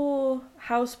 4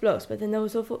 house blocks, but then there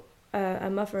was also a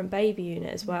mother and baby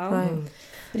unit as well. Right.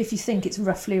 But if you think it's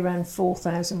roughly around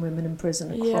 4,000 women in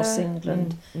prison across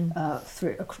England,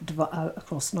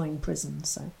 across 9 prisons,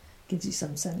 so gives you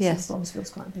some sense. Yes. Bronzefield's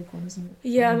quite a big one, isn't it?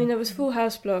 Yeah, I mean, there was 4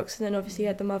 house blocks, and then obviously you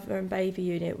had the mother and baby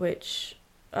unit, which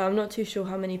I'm not too sure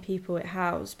how many people it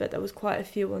housed, but there was quite a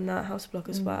few on that house block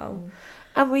as well.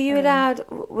 And were you allowed,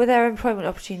 were there employment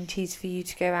opportunities for you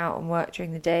to go out and work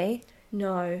during the day?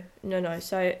 No.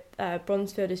 So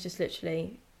Bronzefield is just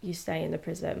literally, you stay in the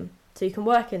prison. So you can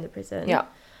work in the prison,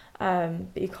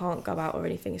 but you can't go out or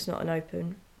anything. It's not an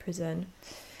open prison.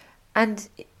 And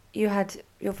you had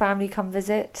your family come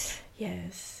visit?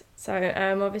 Yes. So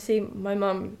obviously my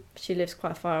mum, she lives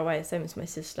quite far away, same as my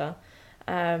sister.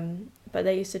 But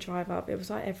they used to drive up. It was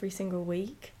like every single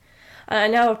week. And I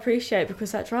now appreciate,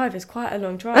 because that drive is quite a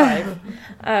long drive.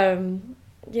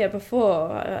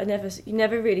 Before you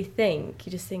never really think.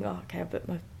 You just think, oh, okay, I'll book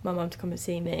my mum to come and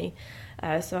see me.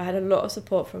 So I had a lot of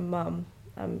support from mum,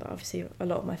 but obviously a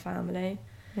lot of my family.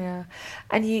 Yeah.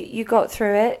 And you got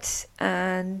through it,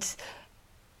 and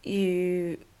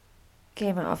you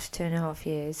came out after 2.5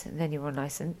 years, and then you were on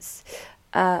licence.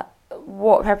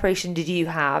 What preparation did you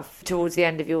have towards the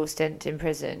end of your stint in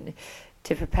prison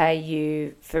to prepare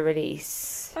you for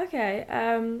release? Okay,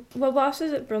 well, whilst I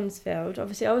was at Bronzefield,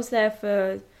 obviously I was there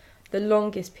for the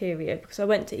longest period, because I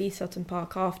went to East Sutton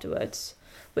Park afterwards,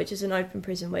 which is an open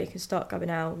prison where you can start going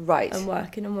out and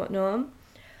working and whatnot.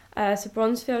 So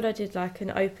Bronzefield, I did like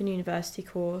an open university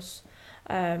course.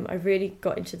 I really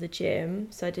got into the gym,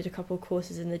 so I did a couple of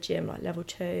courses in the gym, like level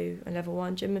 2 and level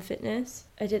 1 gym and fitness.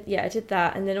 I did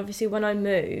that, and then obviously when I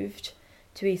moved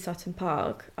to East Sutton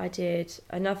Park, I did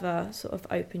another sort of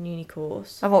open uni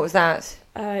course. And what was that?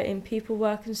 In people,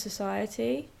 work and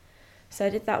society. So I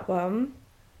did that one.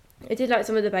 I did like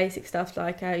some of the basic stuff,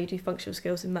 like you do functional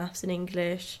skills in maths and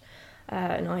English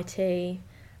and IT.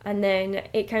 And then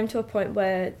it came to a point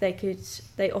where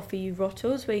they offer you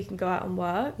rotters where you can go out and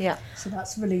work. Yeah. So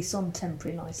that's release on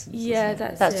temporary licence. Yeah,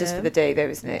 that's just for the day though,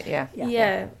 isn't it? Yeah.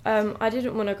 Yeah. I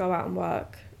didn't want to go out and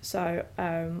work, so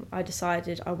I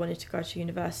decided I wanted to go to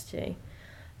university.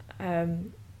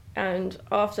 And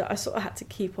after, I sort of had to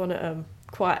keep on at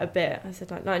quite a bit. I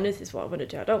said, like, no, this is what I want to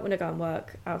do. I don't want to go and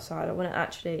work outside. I want to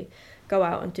actually go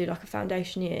out and do like a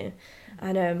foundation year.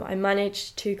 And I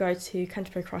managed to go to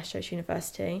Canterbury Christ Church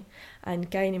University and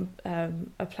gain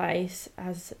a place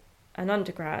as an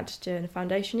undergrad during a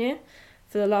foundation year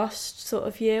for the last sort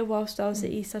of year whilst I was at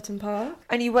East Sutton Park.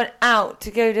 And you went out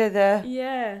to go to the...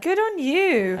 Yeah. Good on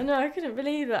you. I know, I couldn't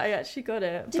believe that I actually got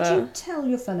it. Did you tell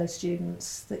your fellow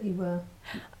students that you were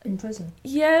in prison?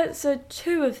 Yeah, so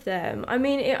 2 of them. I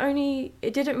mean,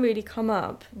 it didn't really come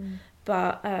up.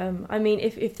 But, I mean,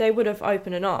 if they would have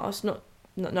opened and asked,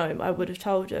 I would have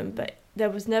told them. But there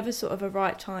was never sort of a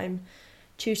right time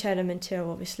to tell them until,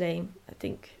 obviously, I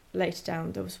think later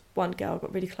down, there was one girl I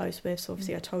got really close with, so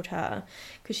obviously I told her,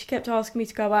 because she kept asking me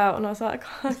to go out, and I was like,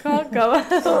 I can't go out,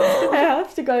 I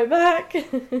have to go back.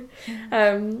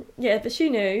 But she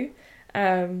knew.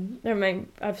 I'm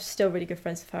still really good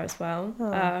friends with her as well,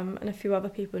 and a few other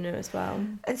people knew as well.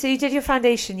 And so you did your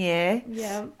foundation year,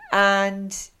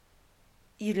 and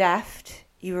you left,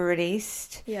 you were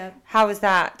released. Yeah. How was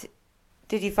that?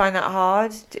 Did you find that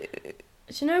hard? Do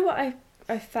you know what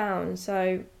I found?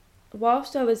 So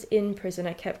whilst I was in prison,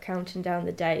 I kept counting down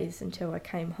the days until I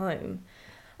came home.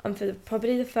 And for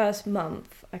probably the first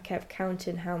month, I kept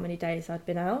counting how many days I'd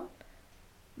been out,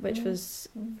 which was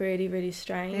really, really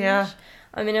strange. Yeah.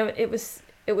 I mean, it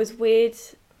was weird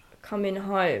coming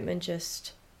home and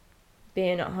just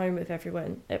being at home with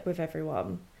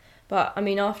everyone. But, I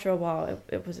mean, after a while,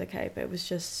 it was okay. But it was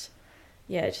just,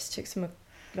 it just took some,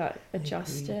 like,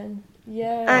 adjusting.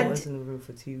 Yeah. I was in the room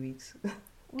for 2 weeks.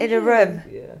 In a room?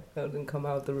 Yeah, I didn't come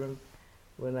out the room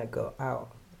when I got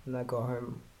out and I got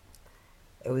home.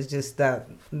 It was just that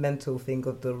mental thing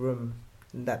of the room,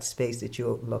 that space that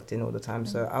you're locked in all the time.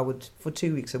 So I would, for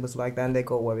 2 weeks it was like that, and they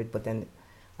got worried, but then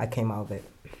I came out of it.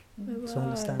 So I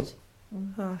understand.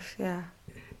 Gosh, yeah.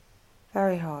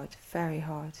 Very hard, very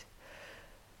hard.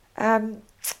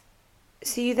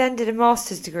 So you then did a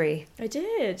master's degree? I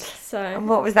did. And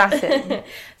what was that in?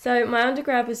 So my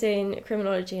undergrad was in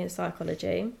criminology and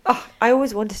psychology. Oh, I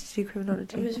always wanted to do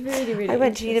criminology. It was really, really I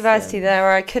went to university there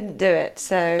where I couldn't do it.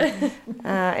 So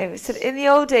it was in the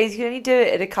old days, you could only do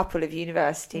it at a couple of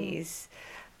universities.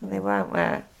 And they weren't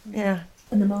where,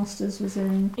 And the master's was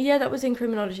in? Yeah, that was in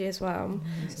criminology as well.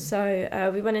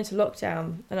 So we went into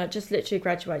lockdown, and I just literally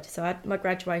graduated. So I had my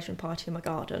graduation party in my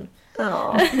garden.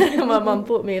 Oh. My mum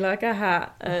bought me like a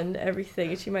hat and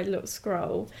everything. She made a little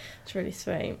scroll. It's really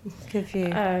sweet. Good for you.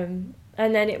 And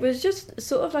then it was just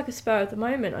sort of like a spur of the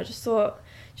moment. I just thought,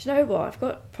 do you know what? I've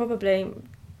got probably,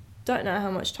 don't know how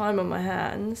much time on my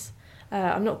hands.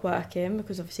 I'm not working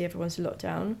because obviously everyone's in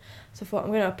lockdown. So I thought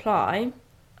I'm going to apply.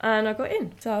 And I got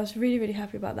in, so I was really, really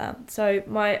happy about that. So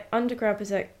my undergrad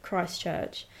was at Christ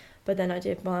Church, but then I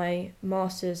did my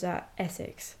master's at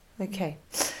Essex. Okay.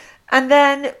 And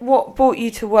then what brought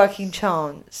you to Working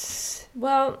Chance?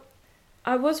 Well,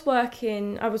 I was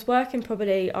working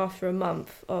probably after a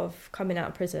month of coming out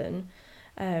of prison,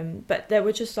 but there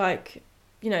were just like,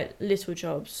 little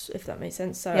jobs, if that makes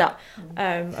sense. So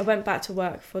I went back to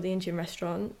work for the Indian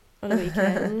restaurant on a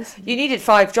weekend. You needed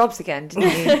 5 jobs again, didn't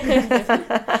you?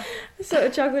 I sort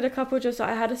of juggled a couple of jobs.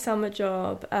 I had a summer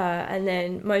job, and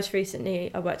then most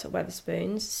recently I worked at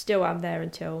Wetherspoons. Still am there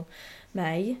until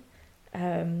May.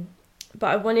 But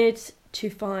I wanted to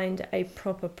find a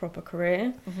proper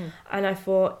career, and I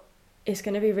thought it's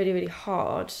going to be really, really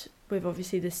hard with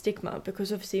obviously the stigma,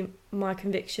 because obviously my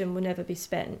conviction will never be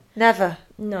spent. Never?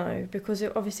 No, because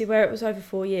obviously where it was over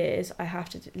 4 years, I have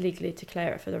to legally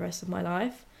declare it for the rest of my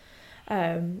life.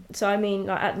 So I mean,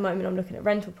 like at the moment I'm looking at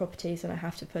rental properties and I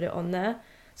have to put it on there.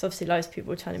 So obviously loads of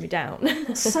people are turning me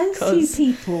down. So few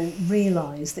people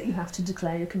realise that you have to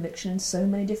declare your conviction in so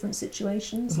many different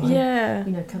situations. Like,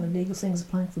 kind of legal things,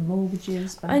 applying for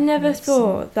mortgages. I never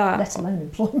thought that. Let alone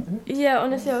employment. Yeah,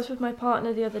 honestly, I was with my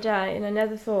partner the other day and I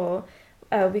never thought,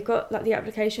 we got like the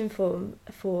application form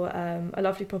for a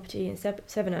lovely property in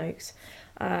Sevenoaks,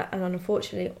 and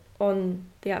unfortunately on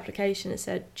the application it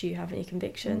said, do you have any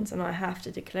convictions? And I have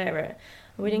to declare it.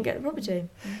 And we didn't get the property.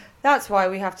 That's why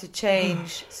we have to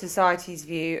change society's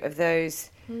view of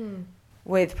those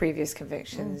with previous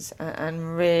convictions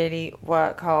and really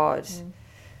work hard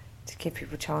to give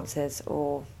people chances,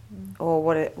 or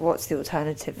what's the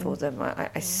alternative for them.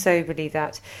 I so believe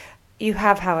that. You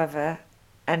have, however,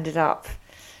 ended up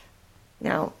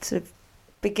now sort of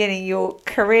beginning your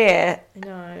career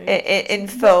in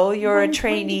full. You're a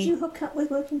trainee. When did you hook up with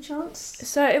Working Chance?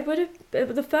 So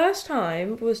the first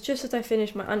time was just as I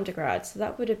finished my undergrad, so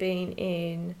that would have been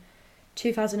in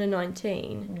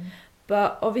 2019.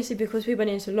 But obviously because we went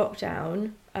into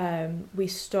lockdown, we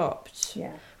stopped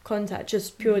contact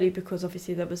just purely because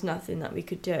obviously there was nothing that we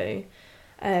could do.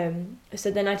 So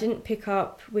then I didn't pick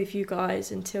up with you guys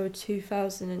until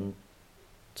 2021.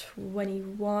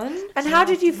 And how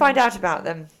did you find out about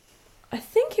them? I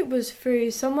think it was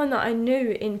through someone that I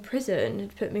knew in prison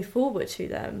had put me forward to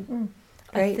them.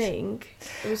 Great. I think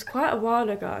it was quite a while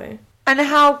ago. And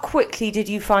how quickly did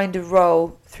you find a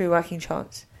role through Working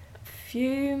Chance? A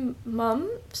few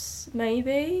months,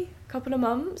 maybe a couple of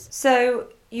months. So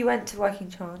you went to Working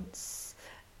Chance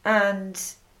and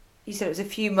you said it was a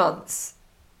few months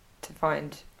to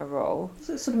find a role.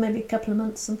 So sort of maybe a couple of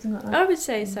months, something like that? I would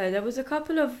say so. There was a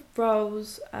couple of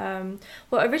roles.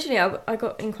 Originally I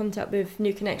got in contact with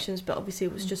New Connections, but obviously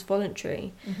it was just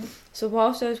voluntary. So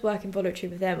whilst I was working voluntary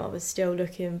with them, I was still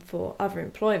looking for other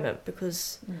employment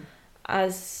because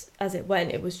as it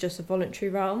went, it was just a voluntary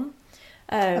role.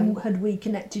 And had we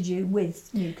connected you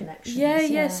with New Connections?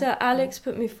 Yeah. So Alex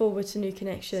put me forward to New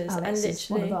Connections, Alex and literally is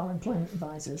one of our employment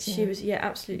advisors. She was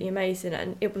absolutely amazing,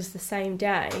 and it was the same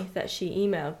day that she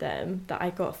emailed them that I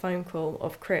got a phone call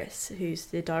of Chris, who's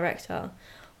the director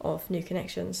of New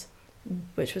Connections,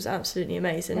 which was absolutely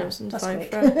amazing. I was on the phone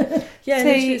for her.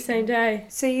 Literally the same day.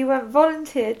 So you went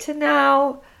volunteer to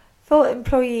now full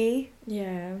employee.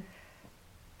 Yeah.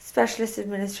 Specialist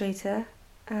administrator.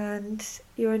 And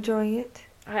you're enjoying it?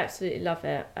 I absolutely love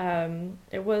it.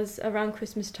 It was around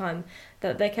Christmas time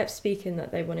that they kept speaking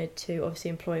that they wanted to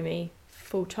obviously employ me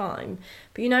full time.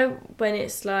 But when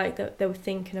it's like that they were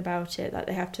thinking about it, that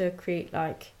they have to create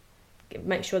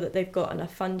make sure that they've got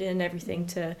enough funding and everything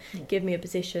to give me a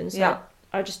position. So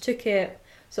I just took it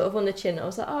sort of on the chin. I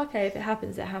was like, oh, okay, if it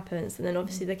happens, it happens. And then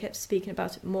obviously they kept speaking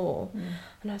about it more.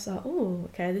 And I was like, oh,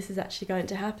 okay, this is actually going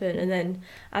to happen. And then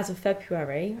as of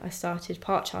February, I started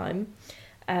part-time.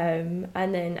 And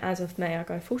then as of May, I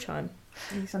go full-time.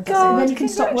 Fantastic. And then you can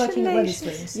stop working at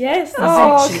Wetherspoons. Yes.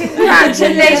 Oh,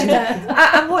 congratulations.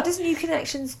 And what does New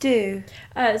Connections do?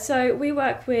 So we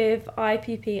work with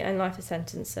IPP and life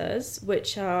sentences,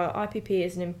 which are, IPP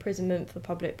is an imprisonment for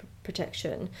public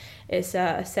protection. It's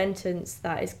a sentence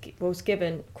that was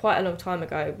given quite a long time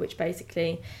ago, which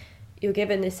basically you're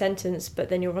given this sentence, but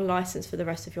then you're on licence for the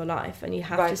rest of your life, and you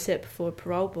have to sit before a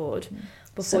parole board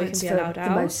before you can be allowed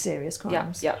out. The most serious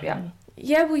crimes. Yeah.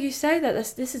 Yeah, well, you say that.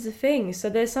 This is the thing. So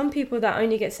there's some people that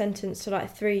only get sentenced to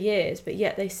 3 years, but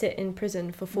yet they sit in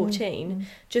prison for 14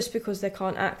 just because they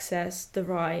can't access the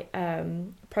right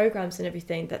programmes and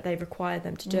everything that they require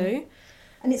them to do.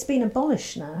 And it's been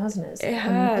abolished now, hasn't it? It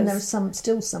has. And there are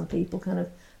still some people kind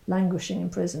of languishing in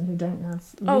prison who don't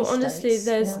have release honestly,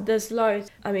 dates. there's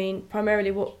loads. I mean, primarily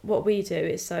what we do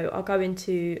is, so I'll go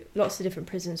into lots of different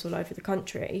prisons all over the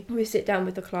country. We sit down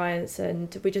with the clients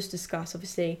and we just discuss,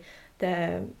 obviously,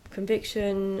 their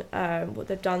conviction, what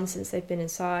they've done since they've been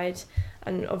inside,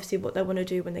 and obviously what they want to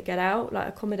do when they get out, like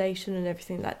accommodation and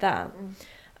everything like that.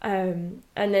 And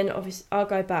then obviously I'll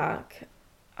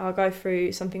go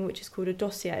through something which is called a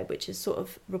dossier, which is sort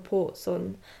of reports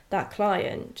on that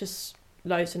client, just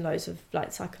loads and loads of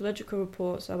like psychological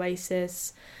reports,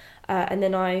 OASIS, and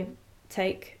then I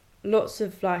take lots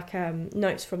of like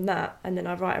notes from that, and then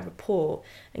I write a report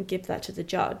and give that to the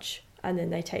judge, and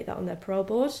then they take that on their parole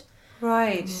board.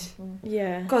 Right.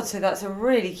 Yeah. God, so that's a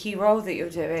really key role that you're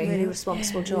doing. Really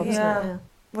responsible job, isn't it? Yeah.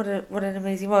 What an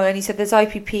amazing role. And you said there's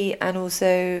IPP and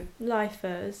also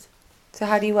Lifers. So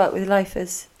how do you work with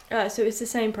lifers? So it's the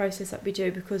same process that we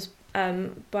do, because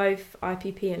both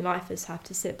IPP and lifers have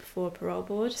to sit before a parole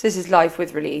board. So this is life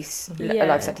with release, a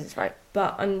life sentence, right?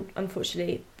 But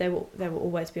unfortunately, they will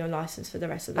always be on licence for the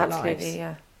rest of their lives. Absolutely,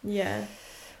 yeah. Yeah.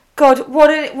 God,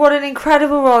 what an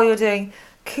incredible role you're doing.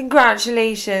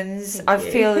 Congratulations. Thank I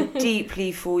you. feel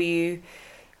deeply for you.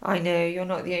 I know you're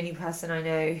not the only person I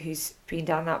know who's been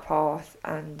down that path,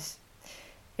 and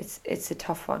it's a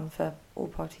tough one for all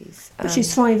parties. But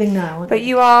she's thriving now. But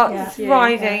you are Yeah.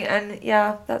 thriving, and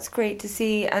that's great to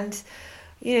see. And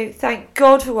thank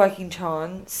God for Working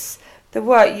Chance. The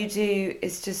work you do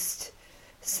is just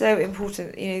so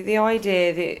important. The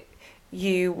idea that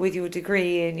you, with your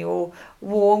degree and your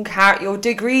warm your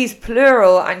degrees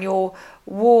plural and your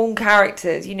warm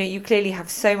characters, you clearly have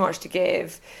so much to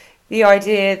give. The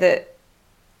idea that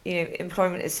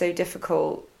employment is so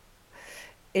difficult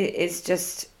is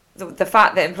just the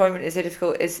fact that employment is so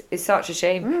difficult is such a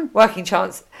shame. Working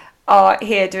Chance are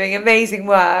here doing amazing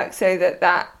work so that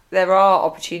there are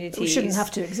opportunities. We shouldn't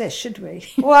have to exist, should we?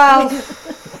 Well,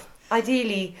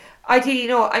 ideally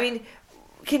not. I mean,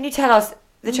 can you tell us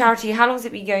the charity, how long has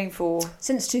it been going for?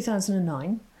 Since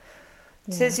 2009.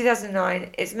 Yeah. Since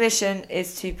 2009, its mission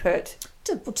is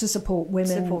to support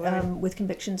women with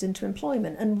convictions into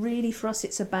employment. And really for us,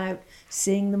 it's about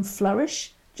seeing them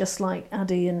flourish, just like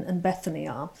Addie and Bethany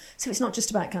are. So it's not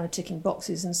just about kind of ticking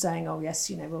boxes and saying, oh yes,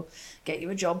 we'll get you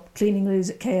a job cleaning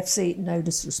loos at KFC. No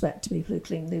disrespect to people who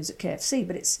clean loos at KFC,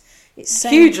 but it's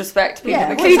saying, huge respect to people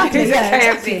who clean loos at KFC.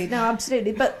 Exactly. No,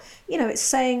 absolutely. But it's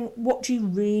saying, what do you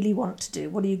really want to do?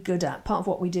 What are you good at? Part of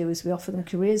what we do is we offer them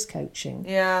careers coaching.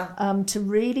 Yeah. To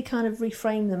really kind of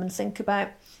reframe them and think about,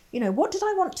 what did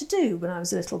I want to do when I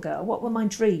was a little girl? What were my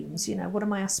dreams? What are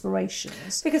my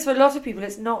aspirations? Because for a lot of people,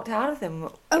 it's knocked out of them.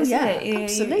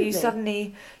 Absolutely. You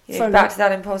suddenly back to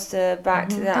that imposter, back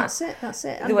to that. That's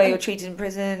it. The way you're treated in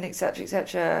prison, etc.,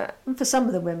 etc. And for some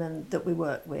of the women that we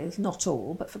work with, not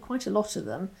all, but for quite a lot of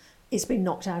them, it's been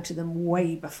knocked out of them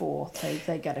way before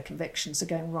they get a conviction. So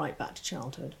going right back to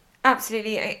childhood.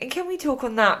 Absolutely. And can we talk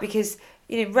on that? Because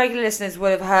regular listeners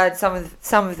will have heard some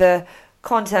of the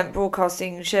content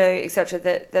broadcasting show, etc.,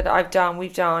 that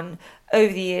we've done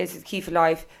over the years with Key for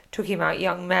Life, talking about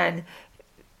young men,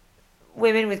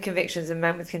 women with convictions and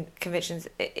men with convictions.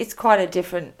 It's quite a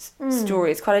different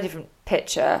story. It's quite a different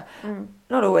picture.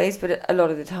 Not always, but a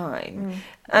lot of the time.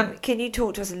 Can you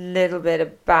talk to us a little bit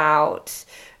about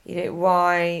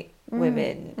why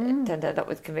women tend to end up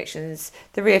with convictions?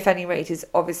 The reoffending rate is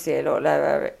obviously a lot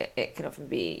lower. It can often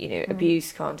be,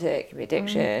 abuse, can't it? It can be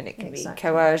addiction. It can be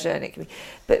coercion. It can be,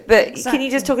 but can you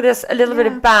just talk to us a little bit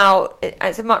about?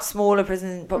 It's a much smaller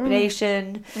prison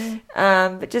population,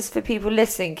 but just for people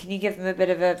listening, can you give them a bit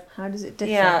of a? How does it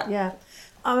differ? Yeah.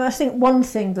 I think one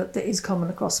thing that is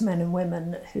common across men and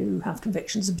women who have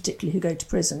convictions, and particularly who go to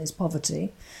prison, is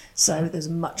poverty. So there's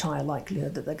a much higher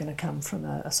likelihood that they're going to come from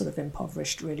a sort of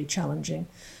impoverished, really challenging,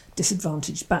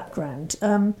 disadvantaged background.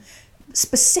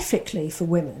 Specifically for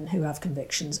women who have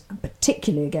convictions, and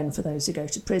particularly again for those who go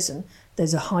to prison,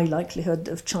 there's a high likelihood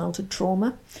of childhood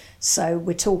trauma. So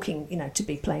we're talking, to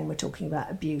be plain, we're talking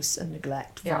about abuse and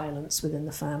neglect, violence within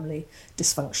the family,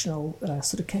 dysfunctional,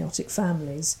 sort of chaotic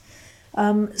families.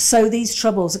 So these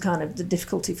troubles are kind of, the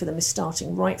difficulty for them is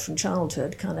starting right from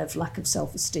childhood, kind of lack of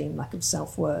self-esteem, lack of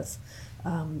self-worth,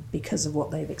 because of what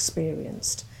they've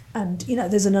experienced. And,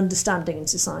 there's an understanding in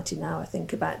society now, I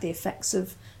think, about the effects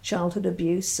of childhood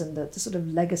abuse and the sort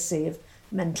of legacy of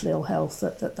mental ill health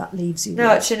that leaves you.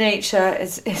 Nurture nature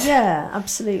is. Yeah,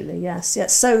 absolutely, yes.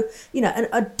 So, and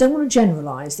I don't want to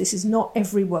generalise. This is not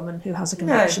every woman who has a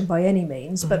conviction by any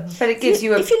means, but it gives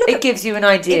you gives you an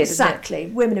idea. Exactly.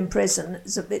 Women in prison,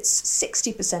 it's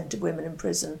 60% of women in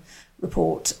prison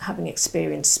report having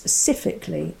experienced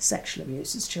specifically sexual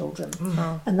abuse as children,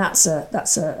 and that's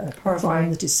a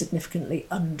crime that is significantly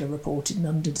underreported and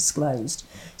underdisclosed.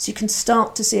 So you can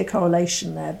start to see a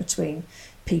correlation there between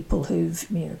people who've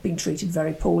been treated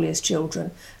very poorly as children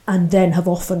and then have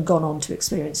often gone on to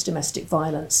experience domestic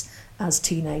violence as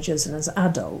teenagers and as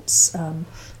adults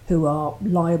who are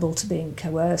liable to being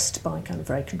coerced by kind of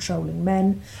very controlling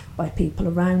men, by people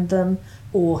around them,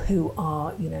 or who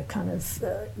are,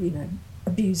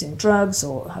 abusing drugs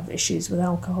or have issues with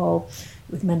alcohol,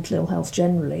 with mental ill health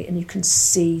generally. And you can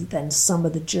see then some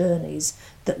of the journeys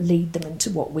that lead them into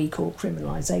what we call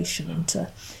criminalisation,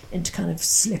 into kind of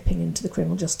slipping into the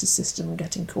criminal justice system and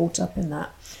getting caught up in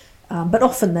that. But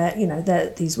often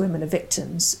these women are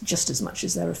victims just as much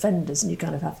as they're offenders, and you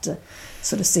kind of have to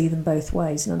sort of see them both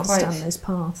ways and understand those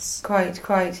paths.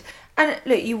 Quite. And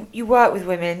look, you work with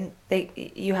women.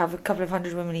 You have a couple of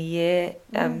hundred women a year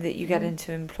that you get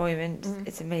into employment.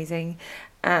 It's amazing.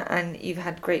 And you've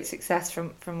had great success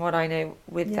from what I know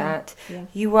with that. Yeah.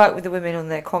 You work with the women on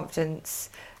their confidence.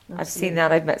 Absolutely. I've seen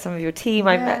that. I've met some of your team.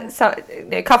 I've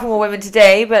met a couple more women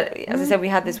today. But as I said, we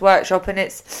had this workshop, and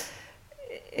it's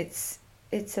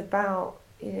about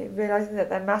realising that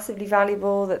they're massively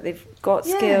valuable, that they've got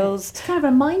skills. It's kind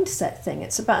of a mindset thing.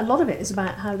 A lot of it is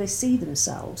about how they see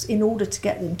themselves in order to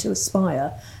get them to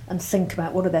aspire and think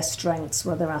about what are their strengths,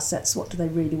 what are their assets, what do they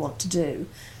really want to do,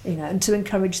 and to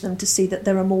encourage them to see that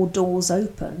there are more doors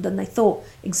open than they thought,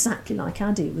 exactly like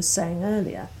Adi was saying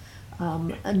earlier.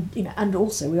 And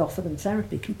also we offer them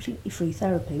therapy, completely free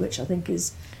therapy, which I think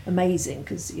is amazing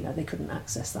because they couldn't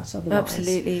access that otherwise.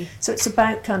 Absolutely. So it's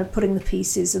about kind of putting the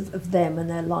pieces of them and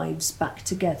their lives back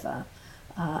together,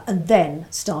 and then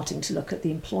starting to look at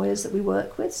the employers that we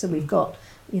work with. So we've got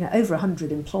over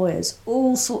 100 employers,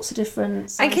 all sorts of different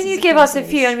sizes. And can you give us a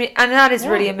few? I mean, and that is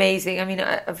really amazing. I mean,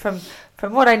 from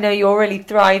what I know, you're really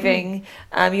thriving.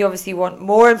 You obviously want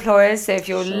more employers. So if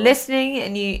you're listening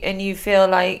and you feel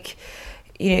like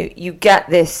you get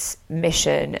this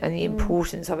mission and the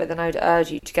importance of it, then I would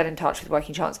urge you to get in touch with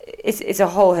Working Chance. It's a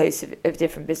whole host of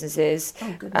different businesses.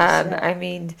 Oh, goodness, I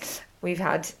mean, we've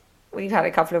had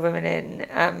a couple of women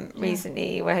in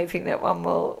recently. We're hoping that one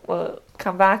will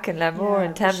come back and learn more.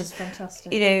 And which is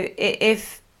fantastic.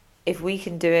 If we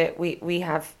can do it, we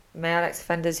have male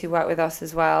ex-offenders who work with us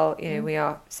as well. We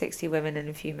are 60 women and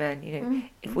a few men.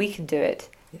 If we can do it,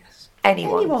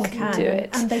 anyone can do it,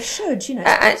 and they should.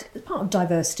 It's part of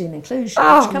diversity and inclusion,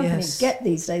 which companies get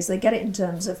these days. They get it in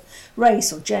terms of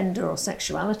race or gender or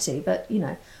sexuality, but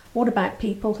what about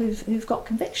people who've got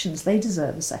convictions? They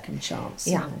deserve a second chance.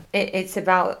 It's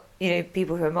about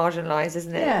people who are marginalised,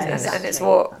 isn't it? Exactly. And it's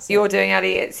what you're doing,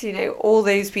 Adi. It's all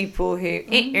those people who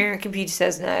computer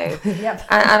says no. Yep.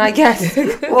 And I guess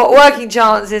what Working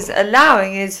Chance is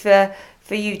allowing is for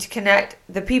you to connect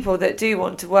the people that do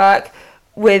want to work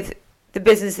with the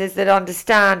businesses that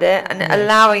understand it, and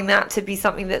allowing that to be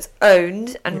something that's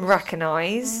owned and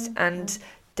recognised and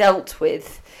dealt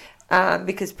with.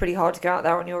 Because it's pretty hard to go out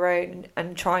there on your own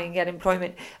and try and get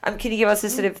employment. Can you give us a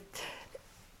sort of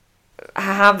a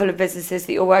handful of businesses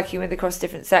that you're working with across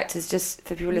different sectors, just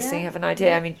for people listening have an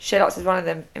idea? I mean, SheLuxe is one of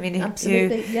them. I mean,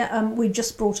 absolutely. We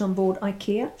just brought on board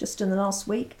IKEA just in the last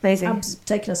week. Amazing. It's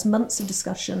taken us months of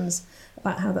discussions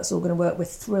about how that's all going to work. We're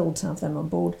thrilled to have them on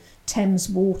board. Thames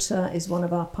Water is one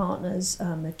of our partners.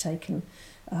 They've taken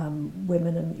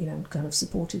women and kind of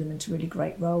supported them into really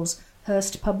great roles.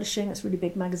 Hearst Publishing, it's a really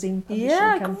big magazine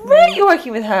publishing company. Great, you're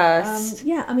working with Hearst.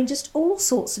 Just all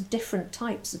sorts of different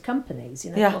types of companies,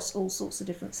 across all sorts of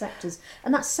different sectors.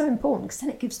 And that's so important because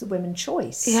then it gives the women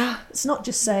choice. Yeah. It's not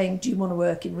just saying, do you want to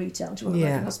work in retail, do you want to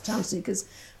work in hospitality? Because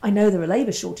I know there are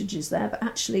labour shortages there, but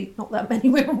actually not that many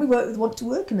women we work with want to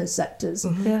work in those sectors.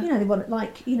 Mm-hmm. They want,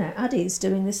 Adi's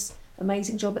doing this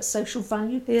amazing job at Social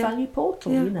Value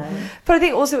Portal, But I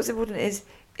think also what's important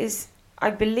is I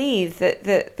believe that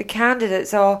the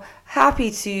candidates are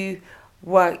happy to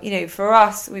work. For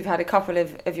us, we've had a couple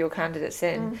of your candidates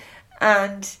in,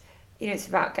 and it's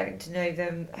about getting to know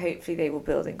them. Hopefully, they will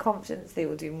build in confidence. They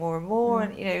will do more and more,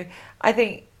 and I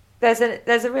think there's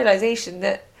a realization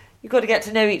that you've got to get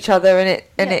to know each other,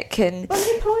 and it can. Well,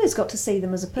 the employer's got to see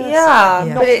them as a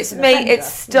person. But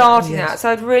it's starting that.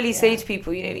 So I'd really say to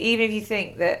people, even if you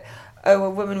think that a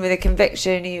woman with a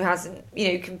conviction who hasn't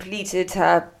completed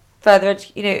her further,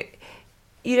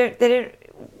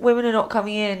 women are not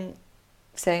coming in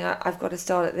saying I've got to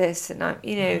start at this,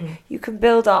 and you can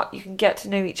build up, you can get to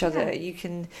know each other, you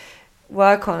can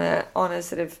work on a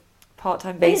sort of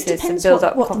part-time basis and build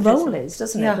up what the confidence. role is,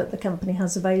 doesn't it, that the company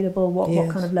has available, what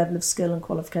kind of level of skill and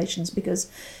qualifications, because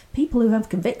people who have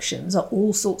convictions are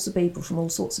all sorts of people from all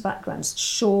sorts of backgrounds.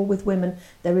 Sure, with women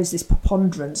there is this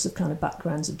preponderance of kind of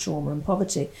backgrounds of trauma and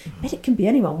poverty, but it can be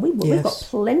anyone. We've got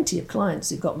plenty of clients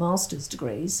who've got master's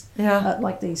degrees,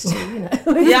 like these two, I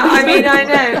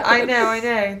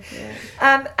know.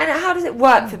 And how does it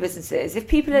work for businesses? If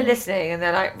people are listening and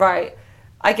they're like, right,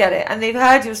 I get it. And they've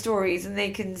heard your stories and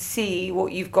they can see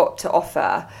what you've got to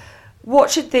offer.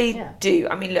 What should they do?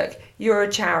 I mean, look, you're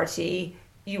a charity.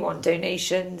 You want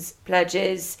donations,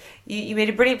 pledges. You made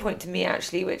a brilliant point to me,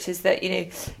 actually, which is that,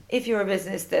 if you're a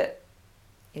business that,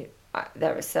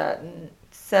 there are certain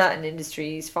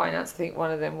industries, finance, I think one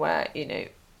of them, where,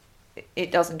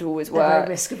 it doesn't always work. They're very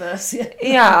risk averse,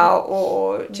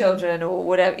 or children or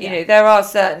whatever. There are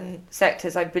certain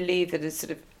sectors, I believe, that are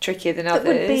sort of trickier than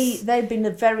others. They've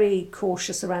been very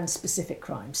cautious around specific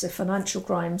crimes. So financial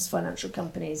crimes, financial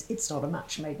companies, it's not a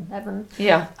match made in heaven.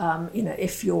 Yeah.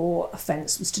 If your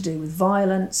offence was to do with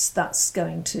violence, that's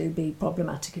going to be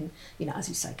problematic in, as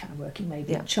you say, kind of working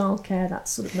maybe in childcare,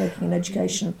 that's sort of working in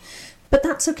education. But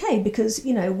that's okay because,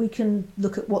 we can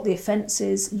look at what the offence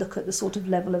is, look at the sort of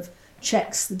level of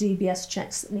checks, the DBS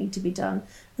checks that need to be done,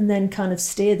 and then kind of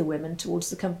steer the women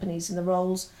towards the companies and the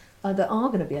roles that are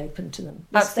going to be open to them.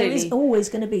 Absolutely. There is always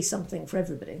going to be something for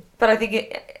everybody. But I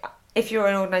think if you're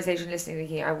an organisation listening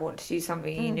thinking, I want to do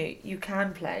something, you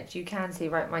can pledge. You can say,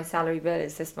 right, my salary bill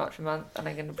is this much a month and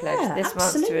I'm going to pledge this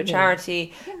month to a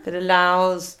charity that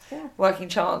allows Working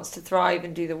Chance to thrive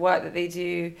and do the work that they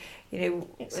do.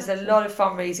 There's a lot of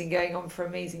fundraising going on for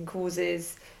amazing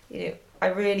causes. I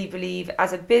really believe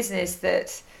as a business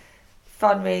that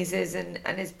fundraisers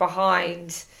and is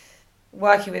behind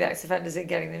working with ex-offenders and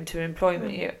getting them to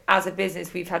employment. As a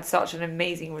business, we've had such an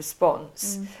amazing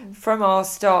response from our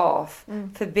staff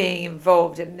for being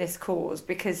involved in this cause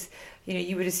because,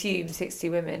 you would assume 60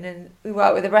 women, and we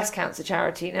work with a breast cancer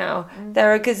charity now.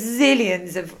 There are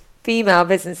gazillions of female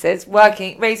businesses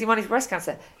raising money for breast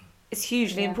cancer. It's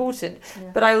hugely important.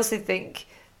 But I also think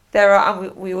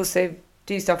we also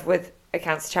do stuff with a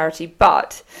cancer charity,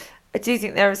 but I do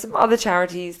think there are some other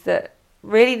charities that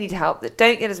really need help that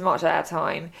don't get as much at a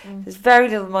time. There's very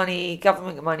little money,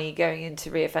 government money, going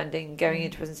into reoffending, going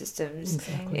into prison systems,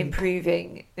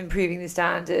 improving the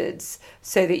standards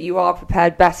so that you are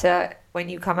prepared better when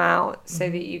you come out, so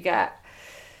that you get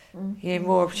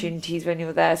more opportunities when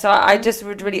you're there. So I just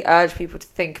would really urge people to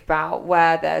think about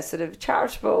where their sort of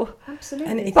charitable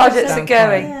budgets are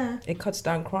going. It cuts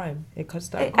down crime.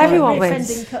 Everyone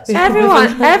wins.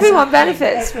 Everyone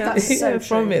benefits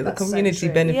from it. The community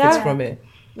benefits from it.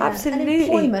 Yeah. Absolutely. And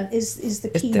employment is the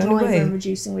key driver in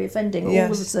reducing reoffending. All the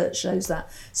research shows that.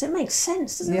 So it makes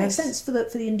sense, doesn't it? It makes sense for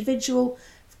the individual,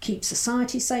 keep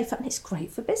society safe, and it's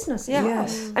great for business as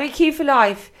well. I mean, Key for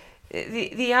Life,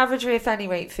 the average reoffending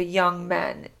rate for young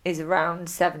men is around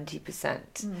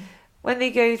 70%. When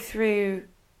they go through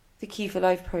the Key for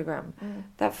Life programme,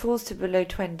 that falls to below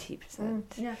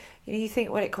 20%. You think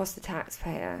what it costs the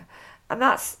taxpayer, and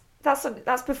that's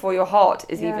before your heart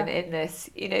is even in this.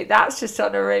 That's just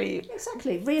on a really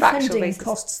reoffending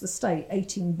costs the state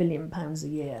 £18 billion a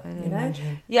year.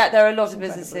 There are a lot of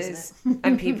businesses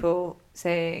and people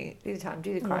saying, "Do the time,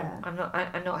 do the crime." I'm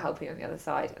not helping on the other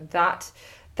side, and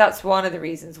that's one of the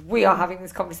reasons we are having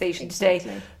this conversation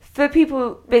today. For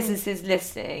businesses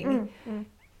listening.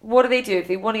 What do they do if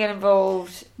they want to get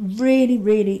involved? Really,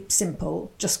 really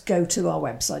simple. Just go to our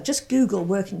website. Just Google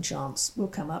Working Chance. Will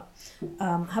come up.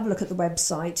 Have a look at the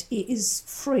website. It is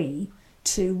free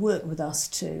to work with us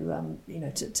to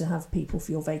have people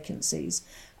for your vacancies.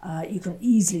 You can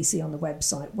easily see on the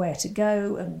website where to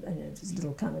go, and there's a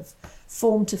little kind of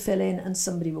form to fill in, and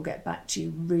somebody will get back to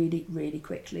you really, really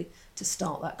quickly to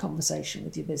start that conversation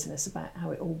with your business about how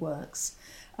it all works.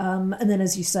 And then,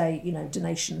 as you say,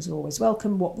 donations are always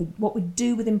welcome. What we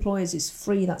do with employers is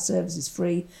free. That service is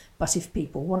free. But if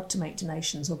people want to make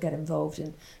donations or get involved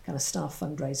in kind of staff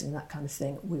fundraising, that kind of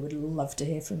thing, we would love to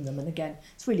hear from them. And again,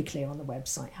 it's really clear on the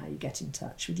website how you get in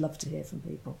touch. We'd love to hear from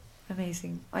people.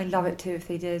 Amazing. I love it too if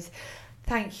they did.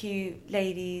 Thank you,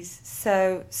 ladies,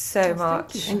 so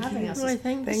much. Thank you for having us.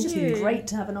 It's just been great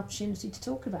to have an opportunity to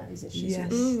talk about these issues.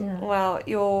 Yes. Well,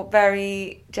 you're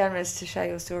very generous to share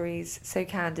your stories so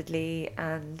candidly,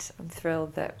 and I'm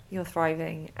thrilled that you're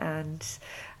thriving. And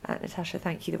Natasha,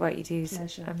 thank you. The work you do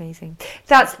is amazing.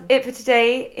 That's it for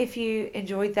today. If you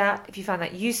enjoyed that, if you found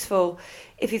that useful,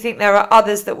 if you think there are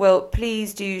others that will,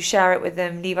 please do share it with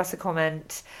them. Leave us a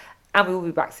comment, and we will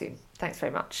be back soon. Thanks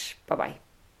very much. Bye-bye.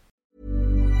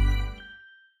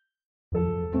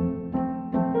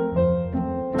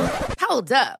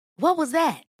 Hold up. What was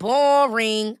that?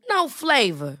 Boring. No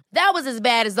flavor. That was as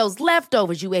bad as those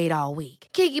leftovers you ate all week.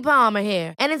 Keke Palmer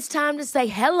here. And it's time to say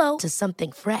hello to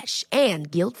something fresh and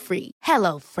guilt-free.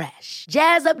 Hello Fresh.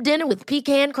 Jazz up dinner with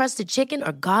pecan-crusted chicken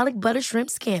or garlic butter shrimp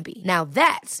scampi. Now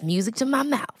that's music to my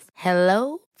mouth.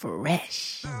 Hello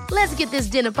Fresh. Let's get this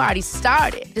dinner party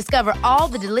started. Discover all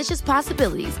the delicious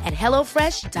possibilities at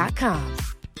HelloFresh.com.